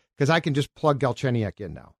pick because I can just plug Galchenyuk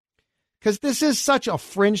in now. Because this is such a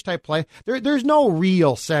fringe-type play. There's no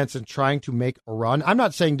real sense in trying to make a run. I'm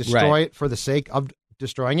not saying destroy it for the sake of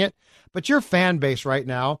destroying it, but your fan base right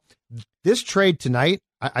now, this trade tonight,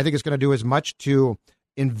 I think it's going to do as much to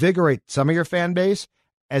invigorate some of your fan base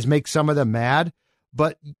as make some of them mad.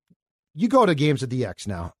 But you go to games at the X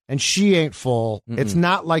now, and she ain't full. Mm-mm. It's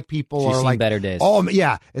not like people She's are seen like, better days. Oh,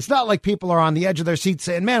 yeah. It's not like people are on the edge of their seats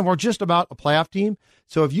saying, man, we're just about a playoff team.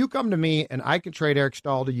 So if you come to me and I can trade Eric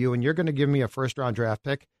Staal to you and you're going to give me a first-round draft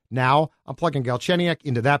pick, now I'm plugging Galchenyuk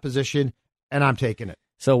into that position, and I'm taking it.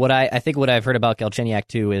 So what I think what I've heard about Galchenyuk,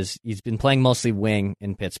 too, is he's been playing mostly wing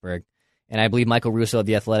in Pittsburgh. And I believe Michael Russo of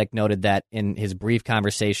The Athletic noted that in his brief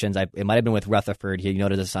conversations, it might have been with Rutherford, he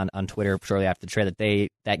noted this on Twitter shortly after the trade,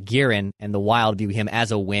 that Guerin and the Wild view him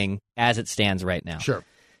as a wing as it stands right now. Sure.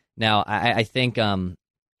 Now, I think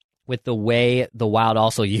with the way the Wild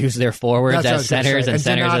also use their forwards as centers and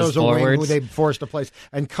centers as forwards. Who they forced to place.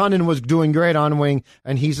 And Cunnin was doing great on wing,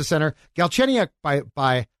 and he's a center. Galchenyuk,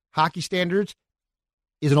 by hockey standards,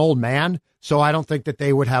 is an old man, so I don't think that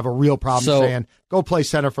they would have a real problem saying, go play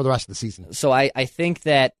center for the rest of the season. So I think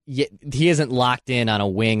that he isn't locked in on a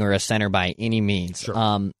wing or a center by any means.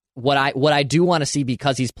 Sure. What I do want to see,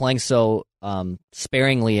 because he's playing so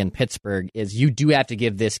sparingly in Pittsburgh, is you do have to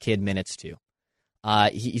give this kid minutes too.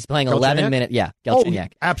 He's playing 11 minutes. Yeah,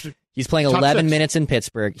 Galchenyuk. Oh, absolutely. He's playing 11 minutes in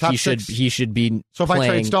Pittsburgh. He should be. So if I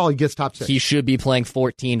trade Staal, he gets top 6. He should be playing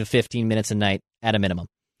 14 to 15 minutes a night at a minimum.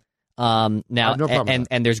 Now, no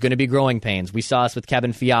and there's going to be growing pains. We saw this with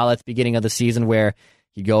Kevin Fiala at the beginning of the season, where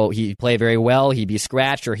he'd play very well, he'd be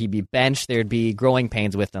scratched or he'd be benched. There'd be growing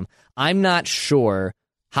pains with him. I'm not sure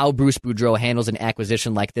how Bruce Boudreau handles an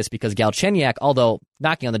acquisition like this, because Galchenyuk, although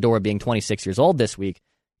knocking on the door of being 26 years old this week,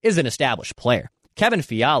 is an established player. Kevin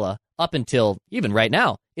Fiala, up until even right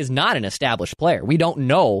now, is not an established player. We don't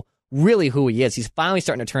know really who he is. He's finally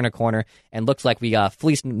starting to turn a corner, and looks like we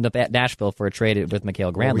fleeced Nashville for a trade with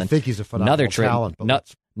Mikhail Granlund. We think he's a phenomenal talent.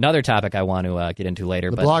 Another topic I want to get into later.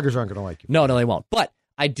 The bloggers aren't going to like you. No, they won't. But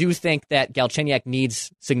I do think that Galchenyuk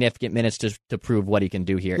needs significant minutes to prove what he can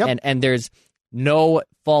do here. Yep. And there's no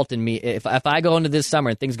fault in me. If I go into this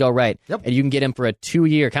summer and things go right, yep, and you can get him for a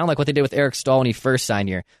 2-year, kind of like what they did with Eric Staal when he first signed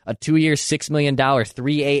here, a 2-year, $6 million,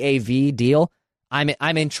 3 AAV deal,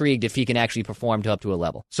 I'm intrigued if he can actually perform to up to a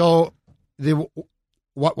level. So the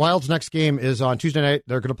Wild's next game is on Tuesday night.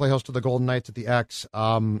 They're going to play host to the Golden Knights at the X.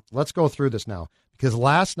 Let's go through this now, because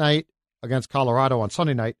last night against Colorado on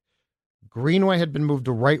Sunday night, Greenway had been moved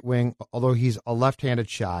to right wing, although he's a left-handed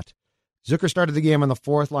shot. Zucker started the game on the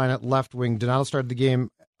fourth line at left wing. Donato started the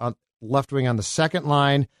game on left wing on the second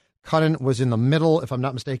line. Cunnin was in the middle, if I'm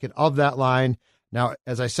not mistaken, of that line. Now,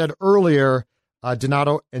 as I said earlier,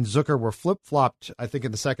 Donato and Zucker were flip-flopped, I think,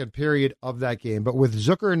 in the second period of that game. But with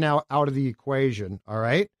Zucker now out of the equation, all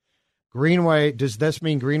right, Greenway, does this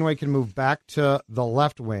mean Greenway can move back to the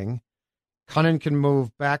left wing? Cunnin can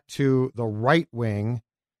move back to the right wing,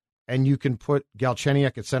 and you can put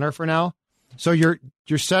Galchenyuk at center for now? So your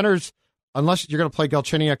centers, unless you're going to play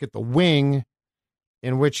Galchenyuk at the wing,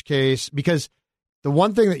 in which case, because the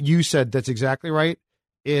one thing that you said that's exactly right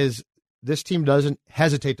is this team doesn't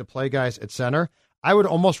hesitate to play guys at center. I would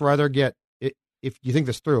almost rather get, if you think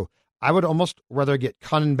this through, I would almost rather get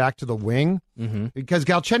Cunnin back to the wing because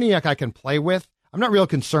Galchenyuk I can play with. I'm not real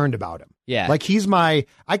concerned about him. Yeah. Like he's I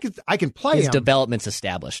can play him. His development's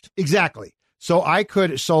established. Exactly.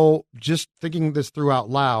 So just thinking this through out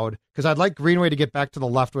loud, because I'd like Greenway to get back to the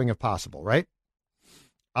left wing if possible, right?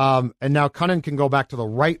 And now Cunnin can go back to the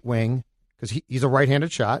right wing because he's a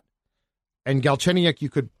right-handed shot. And Galchenyuk, you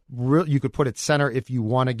could put at center if you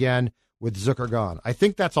want again with Zucker gone. I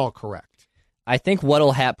think that's all correct. I think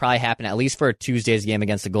what'll probably happen, at least for Tuesday's game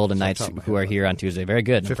against the Golden Knights, who are here on Tuesday. Very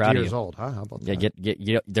good. 50 I'm proud years of you. old, huh? How about that?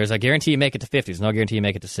 Yeah, there's a guarantee you make it to 50. There's no guarantee you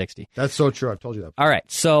make it to 60. That's so true. I've told you that. All right.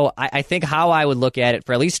 So I think how I would look at it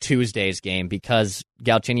for at least Tuesday's game, because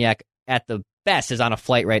Galchenyuk at the best is on a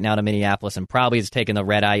flight right now to Minneapolis and probably is taking the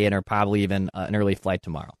red eye in or probably even an early flight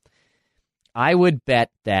tomorrow. I would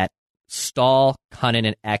bet that Stahl, Cunnin,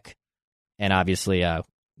 and Ek, and obviously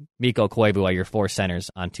Mikko Koivu are your four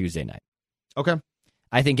centers on Tuesday night. Okay.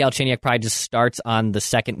 I think Galchenyuk probably just starts on the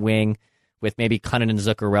second wing with maybe Cunnin and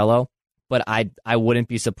Zuccarello, but I wouldn't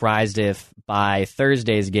be surprised if by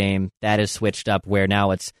Thursday's game that is switched up where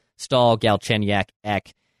now it's Stahl, Galchenyuk,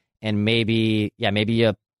 Ek, and maybe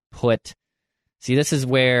you put... See, this is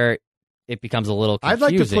where it becomes a little confusing.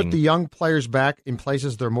 I'd like to put the young players back in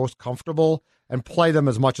places they're most comfortable and play them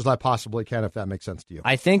as much as I possibly can, if that makes sense to you.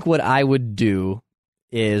 I think what I would do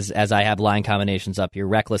is, as I have line combinations up here,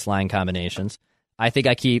 reckless line combinations, I think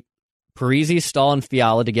I keep Parise, Stahl, and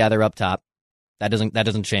Fiala together up top. That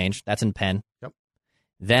doesn't change. That's in pen. Yep.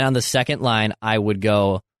 Then on the second line, I would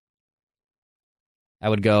go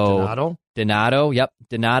Donato. Yep.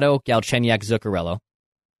 Donato, Galchenyuk, Zuccarello.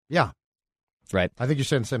 Yeah. Right. I think you're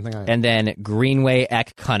saying the same thing I am. And then Greenway,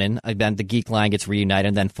 Ek, Cunnin. Then the geek line gets reunited.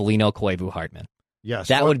 And then Foligno, Koivu, Hartman. Yes.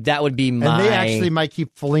 That would be my... And they actually might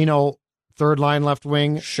keep Foligno third line left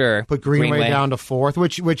wing. Sure. Put Greenway down to fourth,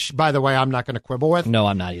 which, by the way, I'm not going to quibble with. No,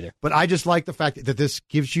 I'm not either. But I just like the fact that this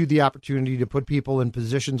gives you the opportunity to put people in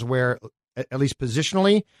positions where, at least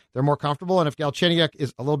positionally, they're more comfortable. And if Galchenyuk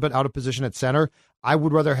is a little bit out of position at center, I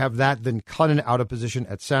would rather have that than Cunnin out of position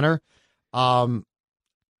at center.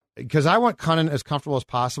 Because I want Cunnin as comfortable as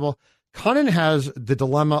possible. Cunnin has the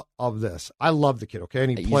dilemma of this. I love the kid, okay?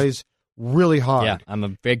 And he plays really hard. Yeah, I'm a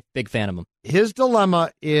big fan of him. His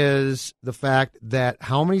dilemma is the fact that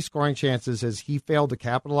how many scoring chances has he failed to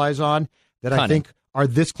capitalize on that Cunnin. I think are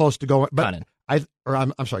this close to going. But Cunnin.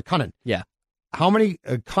 I'm sorry, Cunnin. Yeah. How many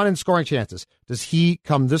Cunnin scoring chances does he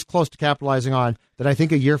come this close to capitalizing on that I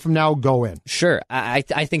think a year from now go in? Sure, I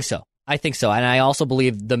think so. I think so, and I also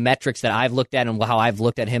believe the metrics that I've looked at and how I've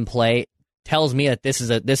looked at him play tells me that this is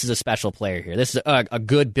a special player here. This is a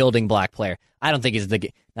good building block player. I don't think he's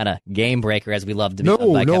not a game breaker as we love to be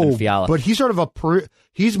by Kevin Fiala. But he's sort of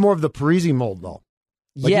he's more of the Parise mold though.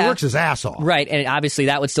 Like he works his ass off. Right, and obviously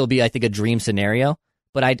that would still be, I think, a dream scenario.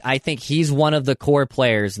 But I think he's one of the core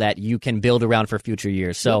players that you can build around for future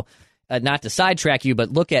years. So, not to sidetrack you,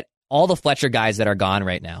 but look at all the Fletcher guys that are gone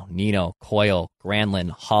right now. Nino, Coyle,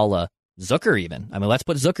 Granlund, Haula, Zucker even. I mean, let's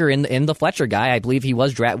put Zucker in the Fletcher guy. I believe he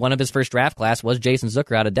was one of his first draft class was Jason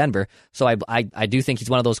Zucker out of Denver. So I do think he's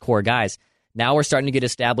one of those core guys. Now we're starting to get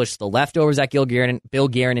established the leftovers that Bill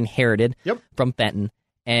Guerin inherited from Fenton.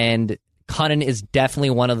 And Cunnin is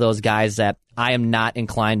definitely one of those guys that I am not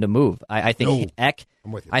inclined to move. I think Ek,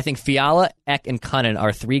 I think Fiala, Ek, and Cunnin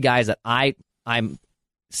are three guys that I'm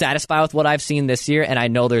satisfied with what I've seen this year, and I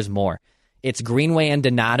know there's more. It's Greenway and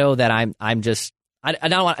Donato that I'm just... I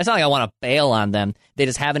don't want. It's not like I want to bail on them. They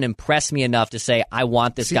just haven't impressed me enough to say I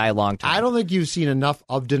want this guy long term. I don't think you've seen enough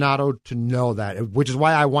of Donato to know that, which is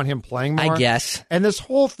why I want him playing more. I guess. And this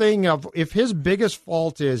whole thing of if his biggest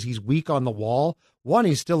fault is he's weak on the wall, one,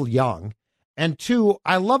 he's still young, and two,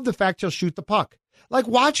 I love the fact he'll shoot the puck. Like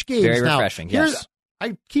watch games Very now. refreshing. Yes.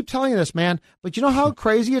 I keep telling you this, man, but you know how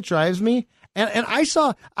crazy it drives me. And I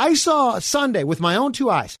saw Sunday with my own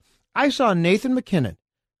two eyes. I saw Nathan McKinnon,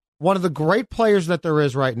 one of the great players that there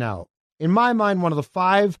is right now. In my mind, one of the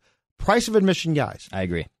 5 price of admission guys. I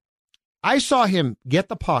agree. I saw him get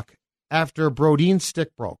the puck after Brodeen's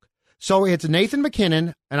stick broke. So it's Nathan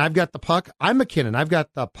MacKinnon, and I've got the puck. I'm MacKinnon. I've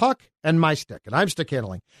got the puck and my stick, and I'm stick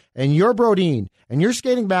handling. And you're Brodin, and you're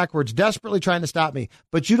skating backwards, desperately trying to stop me,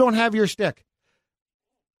 but you don't have your stick.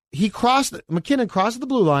 MacKinnon crosses the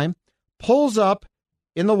blue line, pulls up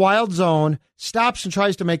in the Wild zone, stops and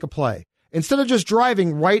tries to make a play. Instead of just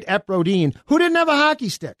driving right at Brodin, who didn't have a hockey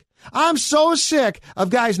stick. I'm so sick of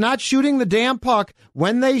guys not shooting the damn puck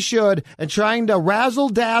when they should and trying to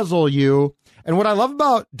razzle-dazzle you. And what I love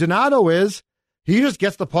about Donato is he just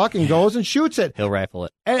gets the puck and goes and shoots it. He'll rifle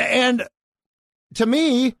it. And to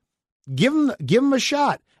me, give him a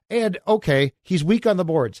shot. And, okay, he's weak on the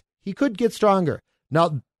boards. He could get stronger.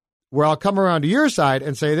 Now, where I'll come around to your side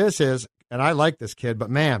and say this is, and I like this kid,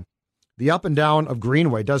 but, man, the up and down of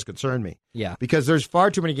Greenway does concern me. Yeah. Because there's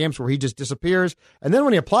far too many games where he just disappears. And then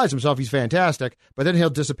when he applies himself, he's fantastic, but then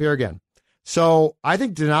he'll disappear again. So I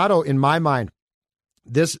think Donato, in my mind,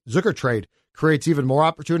 this Zucker trade creates even more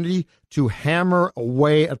opportunity to hammer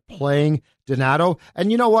away at playing Donato.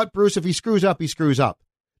 And you know what, Bruce? If he screws up, he screws up.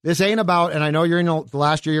 This ain't about, and I know you're in the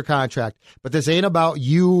last year of your contract, but this ain't about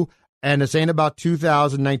you, and this ain't about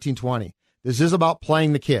 2019-20. This is about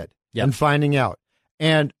playing the kid and finding out.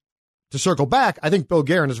 And to circle back, I think Bill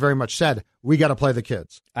Guerin has very much said, we got to play the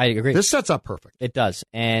kids. I agree. This sets up perfect. It does.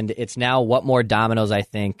 And it's now, what more dominoes, I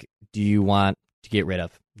think, do you want to get rid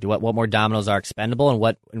of? What more dominoes are expendable, and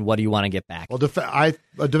what do you want to get back? Well,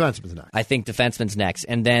 defenseman's next. I think defenseman's next.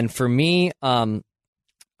 And then for me,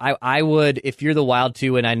 I would, if you're the Wild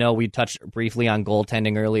too, and I know we touched briefly on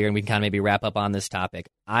goaltending earlier, and we can kind of maybe wrap up on this topic.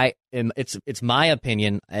 It's my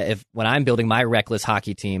opinion, when I'm building my reckless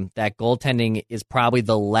hockey team, that goaltending is probably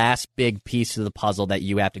the last big piece of the puzzle that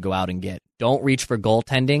you have to go out and get. Don't reach for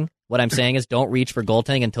goaltending. What I'm saying is, don't reach for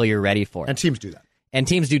goaltending until you're ready for it. And teams do that. And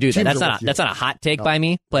teams do that. That's not a hot take by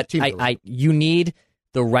me, but you need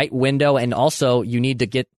the right window, and also you need to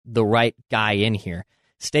get the right guy in here.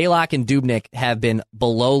 Stalock and Dubnyk have been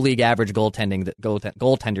below league average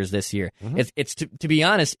goaltenders this year. Mm-hmm. It's to be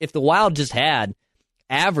honest, if the Wild just had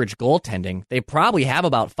average goaltending, they probably have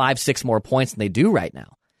about 5-6 more points than they do right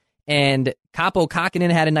now. And Kaapo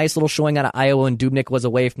Kähkönen had a nice little showing out of Iowa, and Dubnyk was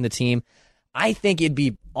away from the team. I think it'd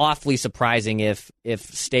be awfully surprising if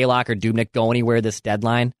Stalock or Dubnyk go anywhere this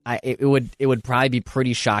deadline. It would probably be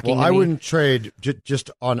pretty shocking. Well, I wouldn't trade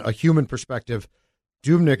just on a human perspective.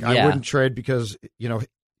 Dubnyk, I wouldn't trade because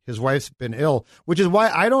his wife's been ill, which is why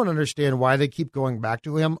I don't understand why they keep going back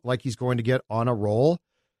to him like he's going to get on a roll.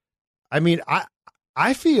 I mean,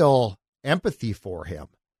 I feel empathy for him.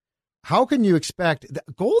 How can you expect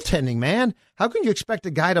goaltending, man? How can you expect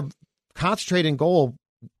a guy to concentrate in goal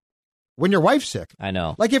when your wife's sick? I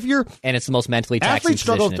know. Like and it's the most mentally taxing athletes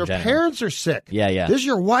struggle if position their in general. parents are sick. Yeah. This is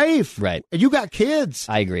your wife. Right. And you got kids.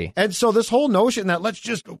 I agree. And so this whole notion that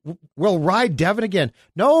we'll ride Devin again.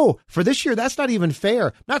 No, for this year, that's not even fair.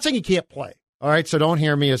 I'm not saying he can't play. All right. So don't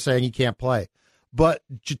hear me as saying he can't play. But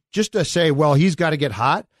just to say, well, he's got to get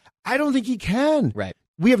hot. I don't think he can. Right.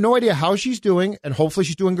 We have no idea how she's doing, and hopefully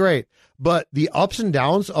she's doing great. But the ups and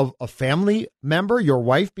downs of a family member, your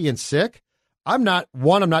wife being sick, I'm not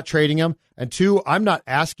trading him, and two, I'm not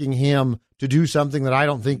asking him to do something that I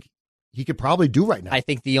don't think he could probably do right now. I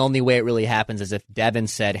think the only way it really happens is if Devin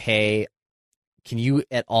said, hey, can you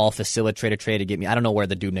at all facilitate a trade to get me? I don't know where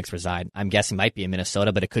the Dubnyks reside. I'm guessing it might be in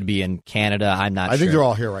Minnesota, but it could be in Canada. I'm not sure. I think they're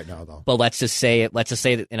all here right now, though. But let's just say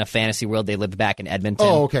that in a fantasy world, they lived back in Edmonton.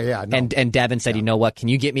 Oh, okay, yeah. No. And Devin said, you know what? Can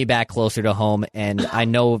you get me back closer to home? And I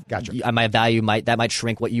know gotcha. My value might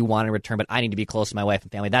shrink what you want in return, but I need to be close to my wife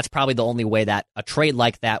and family. That's probably the only way that a trade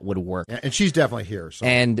like that would work. Yeah, and she's definitely here. So.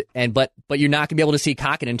 But you're not going to be able to see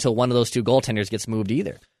Kähkönen until one of those two goaltenders gets moved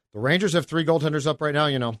either. The Rangers have 3 goaltenders up right now.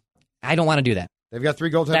 I don't want to do that. They've got 3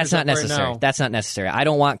 goaltenders. That's not necessary. Right now. That's not necessary. I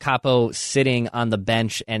don't want Kaapo sitting on the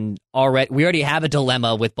bench, and we already have a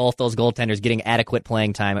dilemma with both those goaltenders getting adequate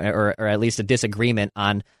playing time, or at least a disagreement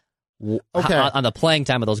on the playing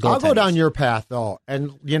time of those goaltenders. I'll go down your path though,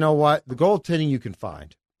 and you know what? The goaltending you can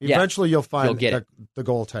find. Eventually, you'll find the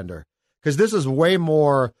goaltender, because this is way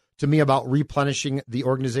more to me about replenishing the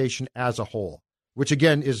organization as a whole, which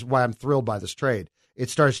again is why I'm thrilled by this trade. It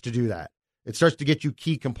starts to do that. It starts to get you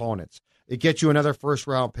key components. It gets you another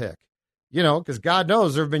first-round pick. Because God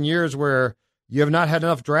knows there have been years where you have not had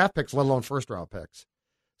enough draft picks, let alone first-round picks.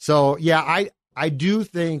 So, yeah, I do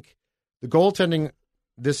think the goaltending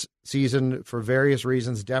this season, for various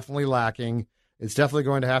reasons, definitely lacking. It's definitely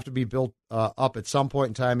going to have to be built up at some point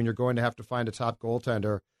in time, and you're going to have to find a top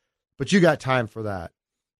goaltender. But you got time for that.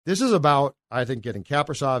 This is about, I think, getting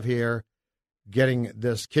Kaprizov here, getting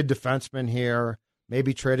this kid defenseman here,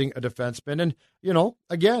 maybe trading a defenseman. And,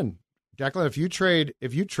 again, Declan, if you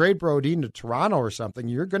trade Brodin to Toronto or something,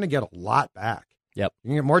 you're going to get a lot back. Yep. You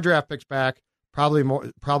can get more draft picks back,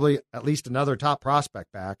 probably at least another top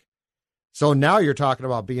prospect back. So now you're talking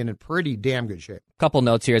about being in pretty damn good shape. Couple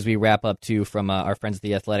notes here as we wrap up, too, from our friends at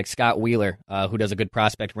The Athletic. Scott Wheeler, who does a good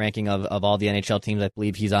prospect ranking of all the NHL teams. I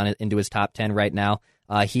believe he's into his top 10 right now.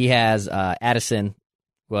 He has Addison,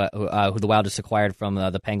 who the Wild just acquired from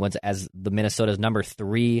the Penguins, as the Minnesota's number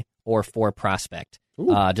 3 or 4 prospect.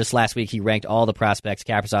 Just last week, he ranked all the prospects,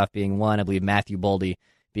 Kaprizov being 1, I believe Matthew Boldy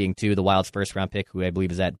being 2, the Wild's first-round pick, who I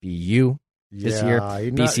believe is at BU. This year,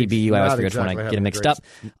 BCBU, I always forget when I get it mixed up.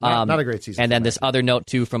 Not a great season. And then this other note,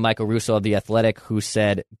 too, from Michael Russo of The Athletic, who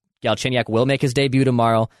said Galchenyuk will make his debut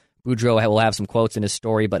tomorrow. Boudreau will have some quotes in his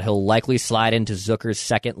story, but he'll likely slide into Zucker's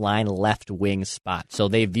second-line left wing spot. So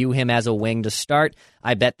they view him as a wing to start.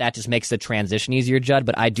 I bet that just makes the transition easier, Judd,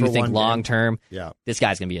 but I do think long-term, this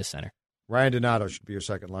guy's going to be a center. Ryan Donato should be your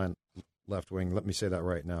second-line left wing. Let me say that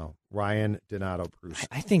right now. Ryan Donato, Bruce.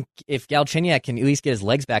 I think if Galchenyuk can at least get his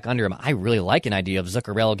legs back under him, I really like an idea of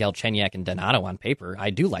Zuccarello, Galchenyuk, and Donato on paper.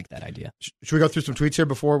 I do like that idea. Should we go through some tweets here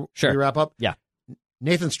before we wrap up? Yeah.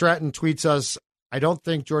 Nathan Stratton tweets us, I don't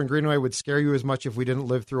think Jordan Greenway would scare you as much if we didn't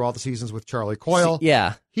live through all the seasons with Charlie Coyle.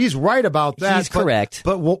 Yeah. He's right about that. He's correct.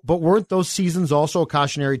 But weren't those seasons also a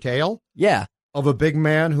cautionary tale? Yeah. Of a big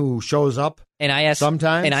man who shows up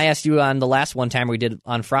sometimes? And I asked you on the last one time we did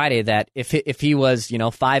on Friday that if he was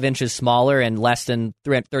 5 inches smaller and less than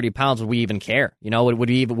 330 pounds, would we even care? Would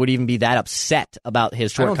he even be that upset about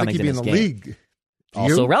his shortcomings in his game? I don't think he'd be in the league.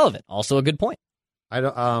 Also relevant. Also a good point. I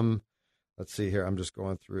don't. Let's see here. I'm just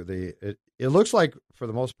going through it looks like, for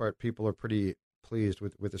the most part, people are pretty pleased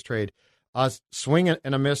with this trade. Swing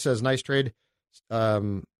and a miss says, nice trade.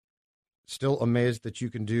 Still amazed that you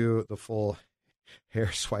can do the full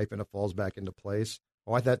hair swipe and it falls back into place.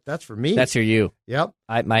 Oh, that's for me. That's for you. Yep.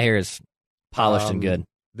 My hair is polished and good.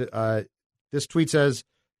 This tweet says,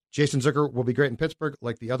 Jason Zucker will be great in Pittsburgh,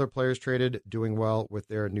 like the other players traded, doing well with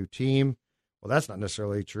their new team. Well, that's not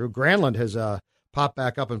necessarily true. Granlund has popped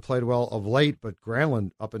back up and played well of late, but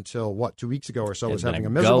Granlund, up until, 2 weeks ago or so, was having a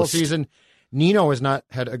miserable season. Nino has not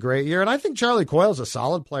had a great year, and I think Charlie Coyle's a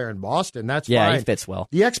solid player in Boston. That's fine. Yeah, he fits well.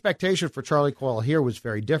 The expectation for Charlie Coyle here was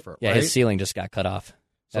very different. Yeah, right? His ceiling just got cut off.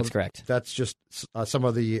 That's correct. That's just some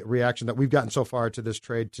of the reaction that we've gotten so far to this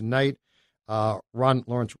trade tonight. Ron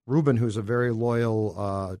Lawrence Rubin, who's a very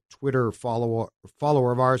loyal Twitter follower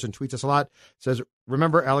of ours and tweets us a lot, says,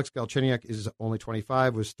 remember, Alex Galchenyuk is only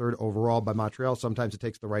 25, was 3rd overall by Montreal. Sometimes it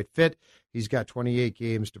takes the right fit. He's got 28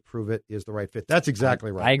 games to prove it is the right fit. That's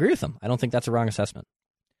exactly right. I agree with him. I don't think that's a wrong assessment.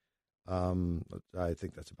 I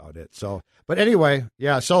think that's about it. So, but anyway,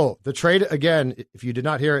 so the trade, again, if you did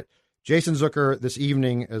not hear it, Jason Zucker this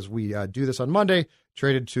evening, as we do this on Monday,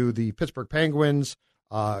 traded to the Pittsburgh Penguins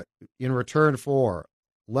in return for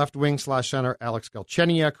left wing / center Alex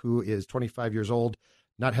Galchenyuk, who is 25 years old,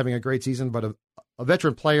 not having a great season, but a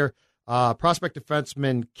veteran player. Prospect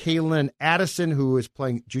defenseman Kalen Addison, who is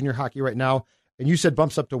playing junior hockey right now. And you said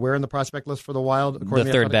bumps up to where in the prospect list for the Wild?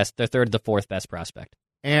 The fourth best prospect.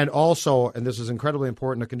 And also, and this is incredibly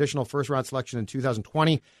important, a conditional first-round selection in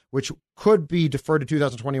 2020, which could be deferred to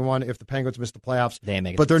 2021 if the Penguins miss the playoffs.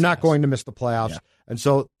 But they're not going to miss the playoffs. Yeah. And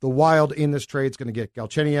so the Wild in this trade is going to get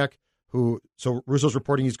Galchenyuk, so Russo's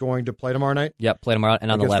reporting he's going to play tomorrow night? Yep, play tomorrow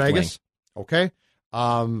and on the left Vegas. wing. Okay.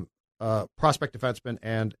 Prospect defenseman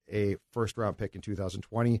and a first-round pick in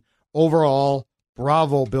 2020. Overall,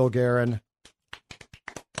 bravo, Bill Guerin.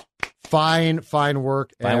 Fine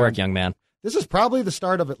work. Fine work, young man. This is probably the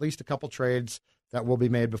start of at least a couple trades that will be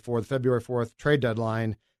made before the February 4th trade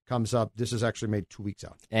deadline comes up. This is actually made 2 weeks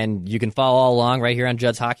out. And you can follow all along right here on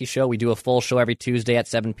Judd's Hockey Show. We do a full show every Tuesday at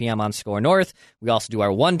 7 p.m. on Score North. We also do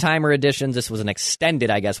our one-timer editions. This was an extended,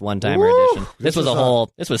 one-timer edition. This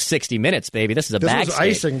was 60 minutes, baby. This is a bag skate. This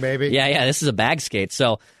was icing, baby. Yeah, this is a bag skate.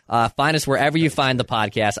 So find us wherever you find the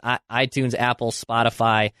podcast, iTunes, Apple,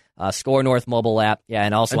 Spotify, Score North mobile app,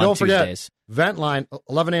 and also on Tuesdays. Forget, Vent Line,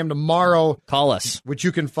 11 a.m. tomorrow. Call us. Which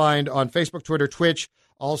you can find on Facebook, Twitter, Twitch,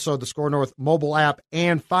 also the Score North mobile app,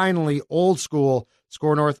 and finally, old school,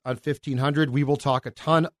 Score North on 1500. We will talk a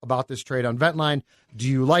ton about this trade on Vent Line. Do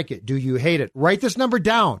you like it? Do you hate it? Write this number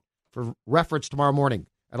down for reference tomorrow morning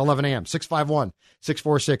at 11 a.m.,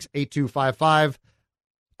 651-646-8255.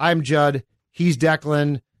 I'm Judd. He's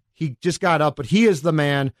Declan. He just got up, but he is the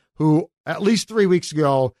man who, at least 3 weeks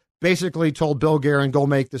ago, basically told Bill Guerin, go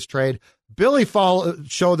make this trade. Billy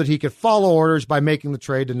showed that he could follow orders by making the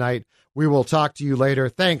trade tonight. We will talk to you later.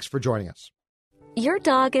 Thanks for joining us. Your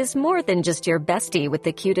dog is more than just your bestie with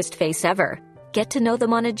the cutest face ever. Get to know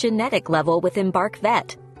them on a genetic level with Embark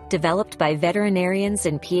Vet. Developed by veterinarians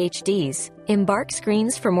and PhDs, Embark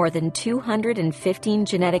screens for more than 215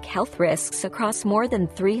 genetic health risks across more than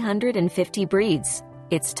 350 breeds.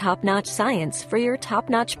 It's top-notch science for your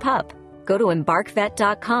top-notch pup. Go to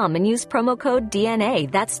EmbarkVet.com and use promo code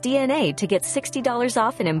DNA, that's DNA, to get $60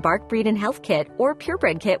 off an Embark Breed and Health Kit or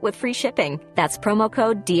Purebred Kit with free shipping. That's promo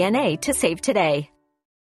code DNA to save today.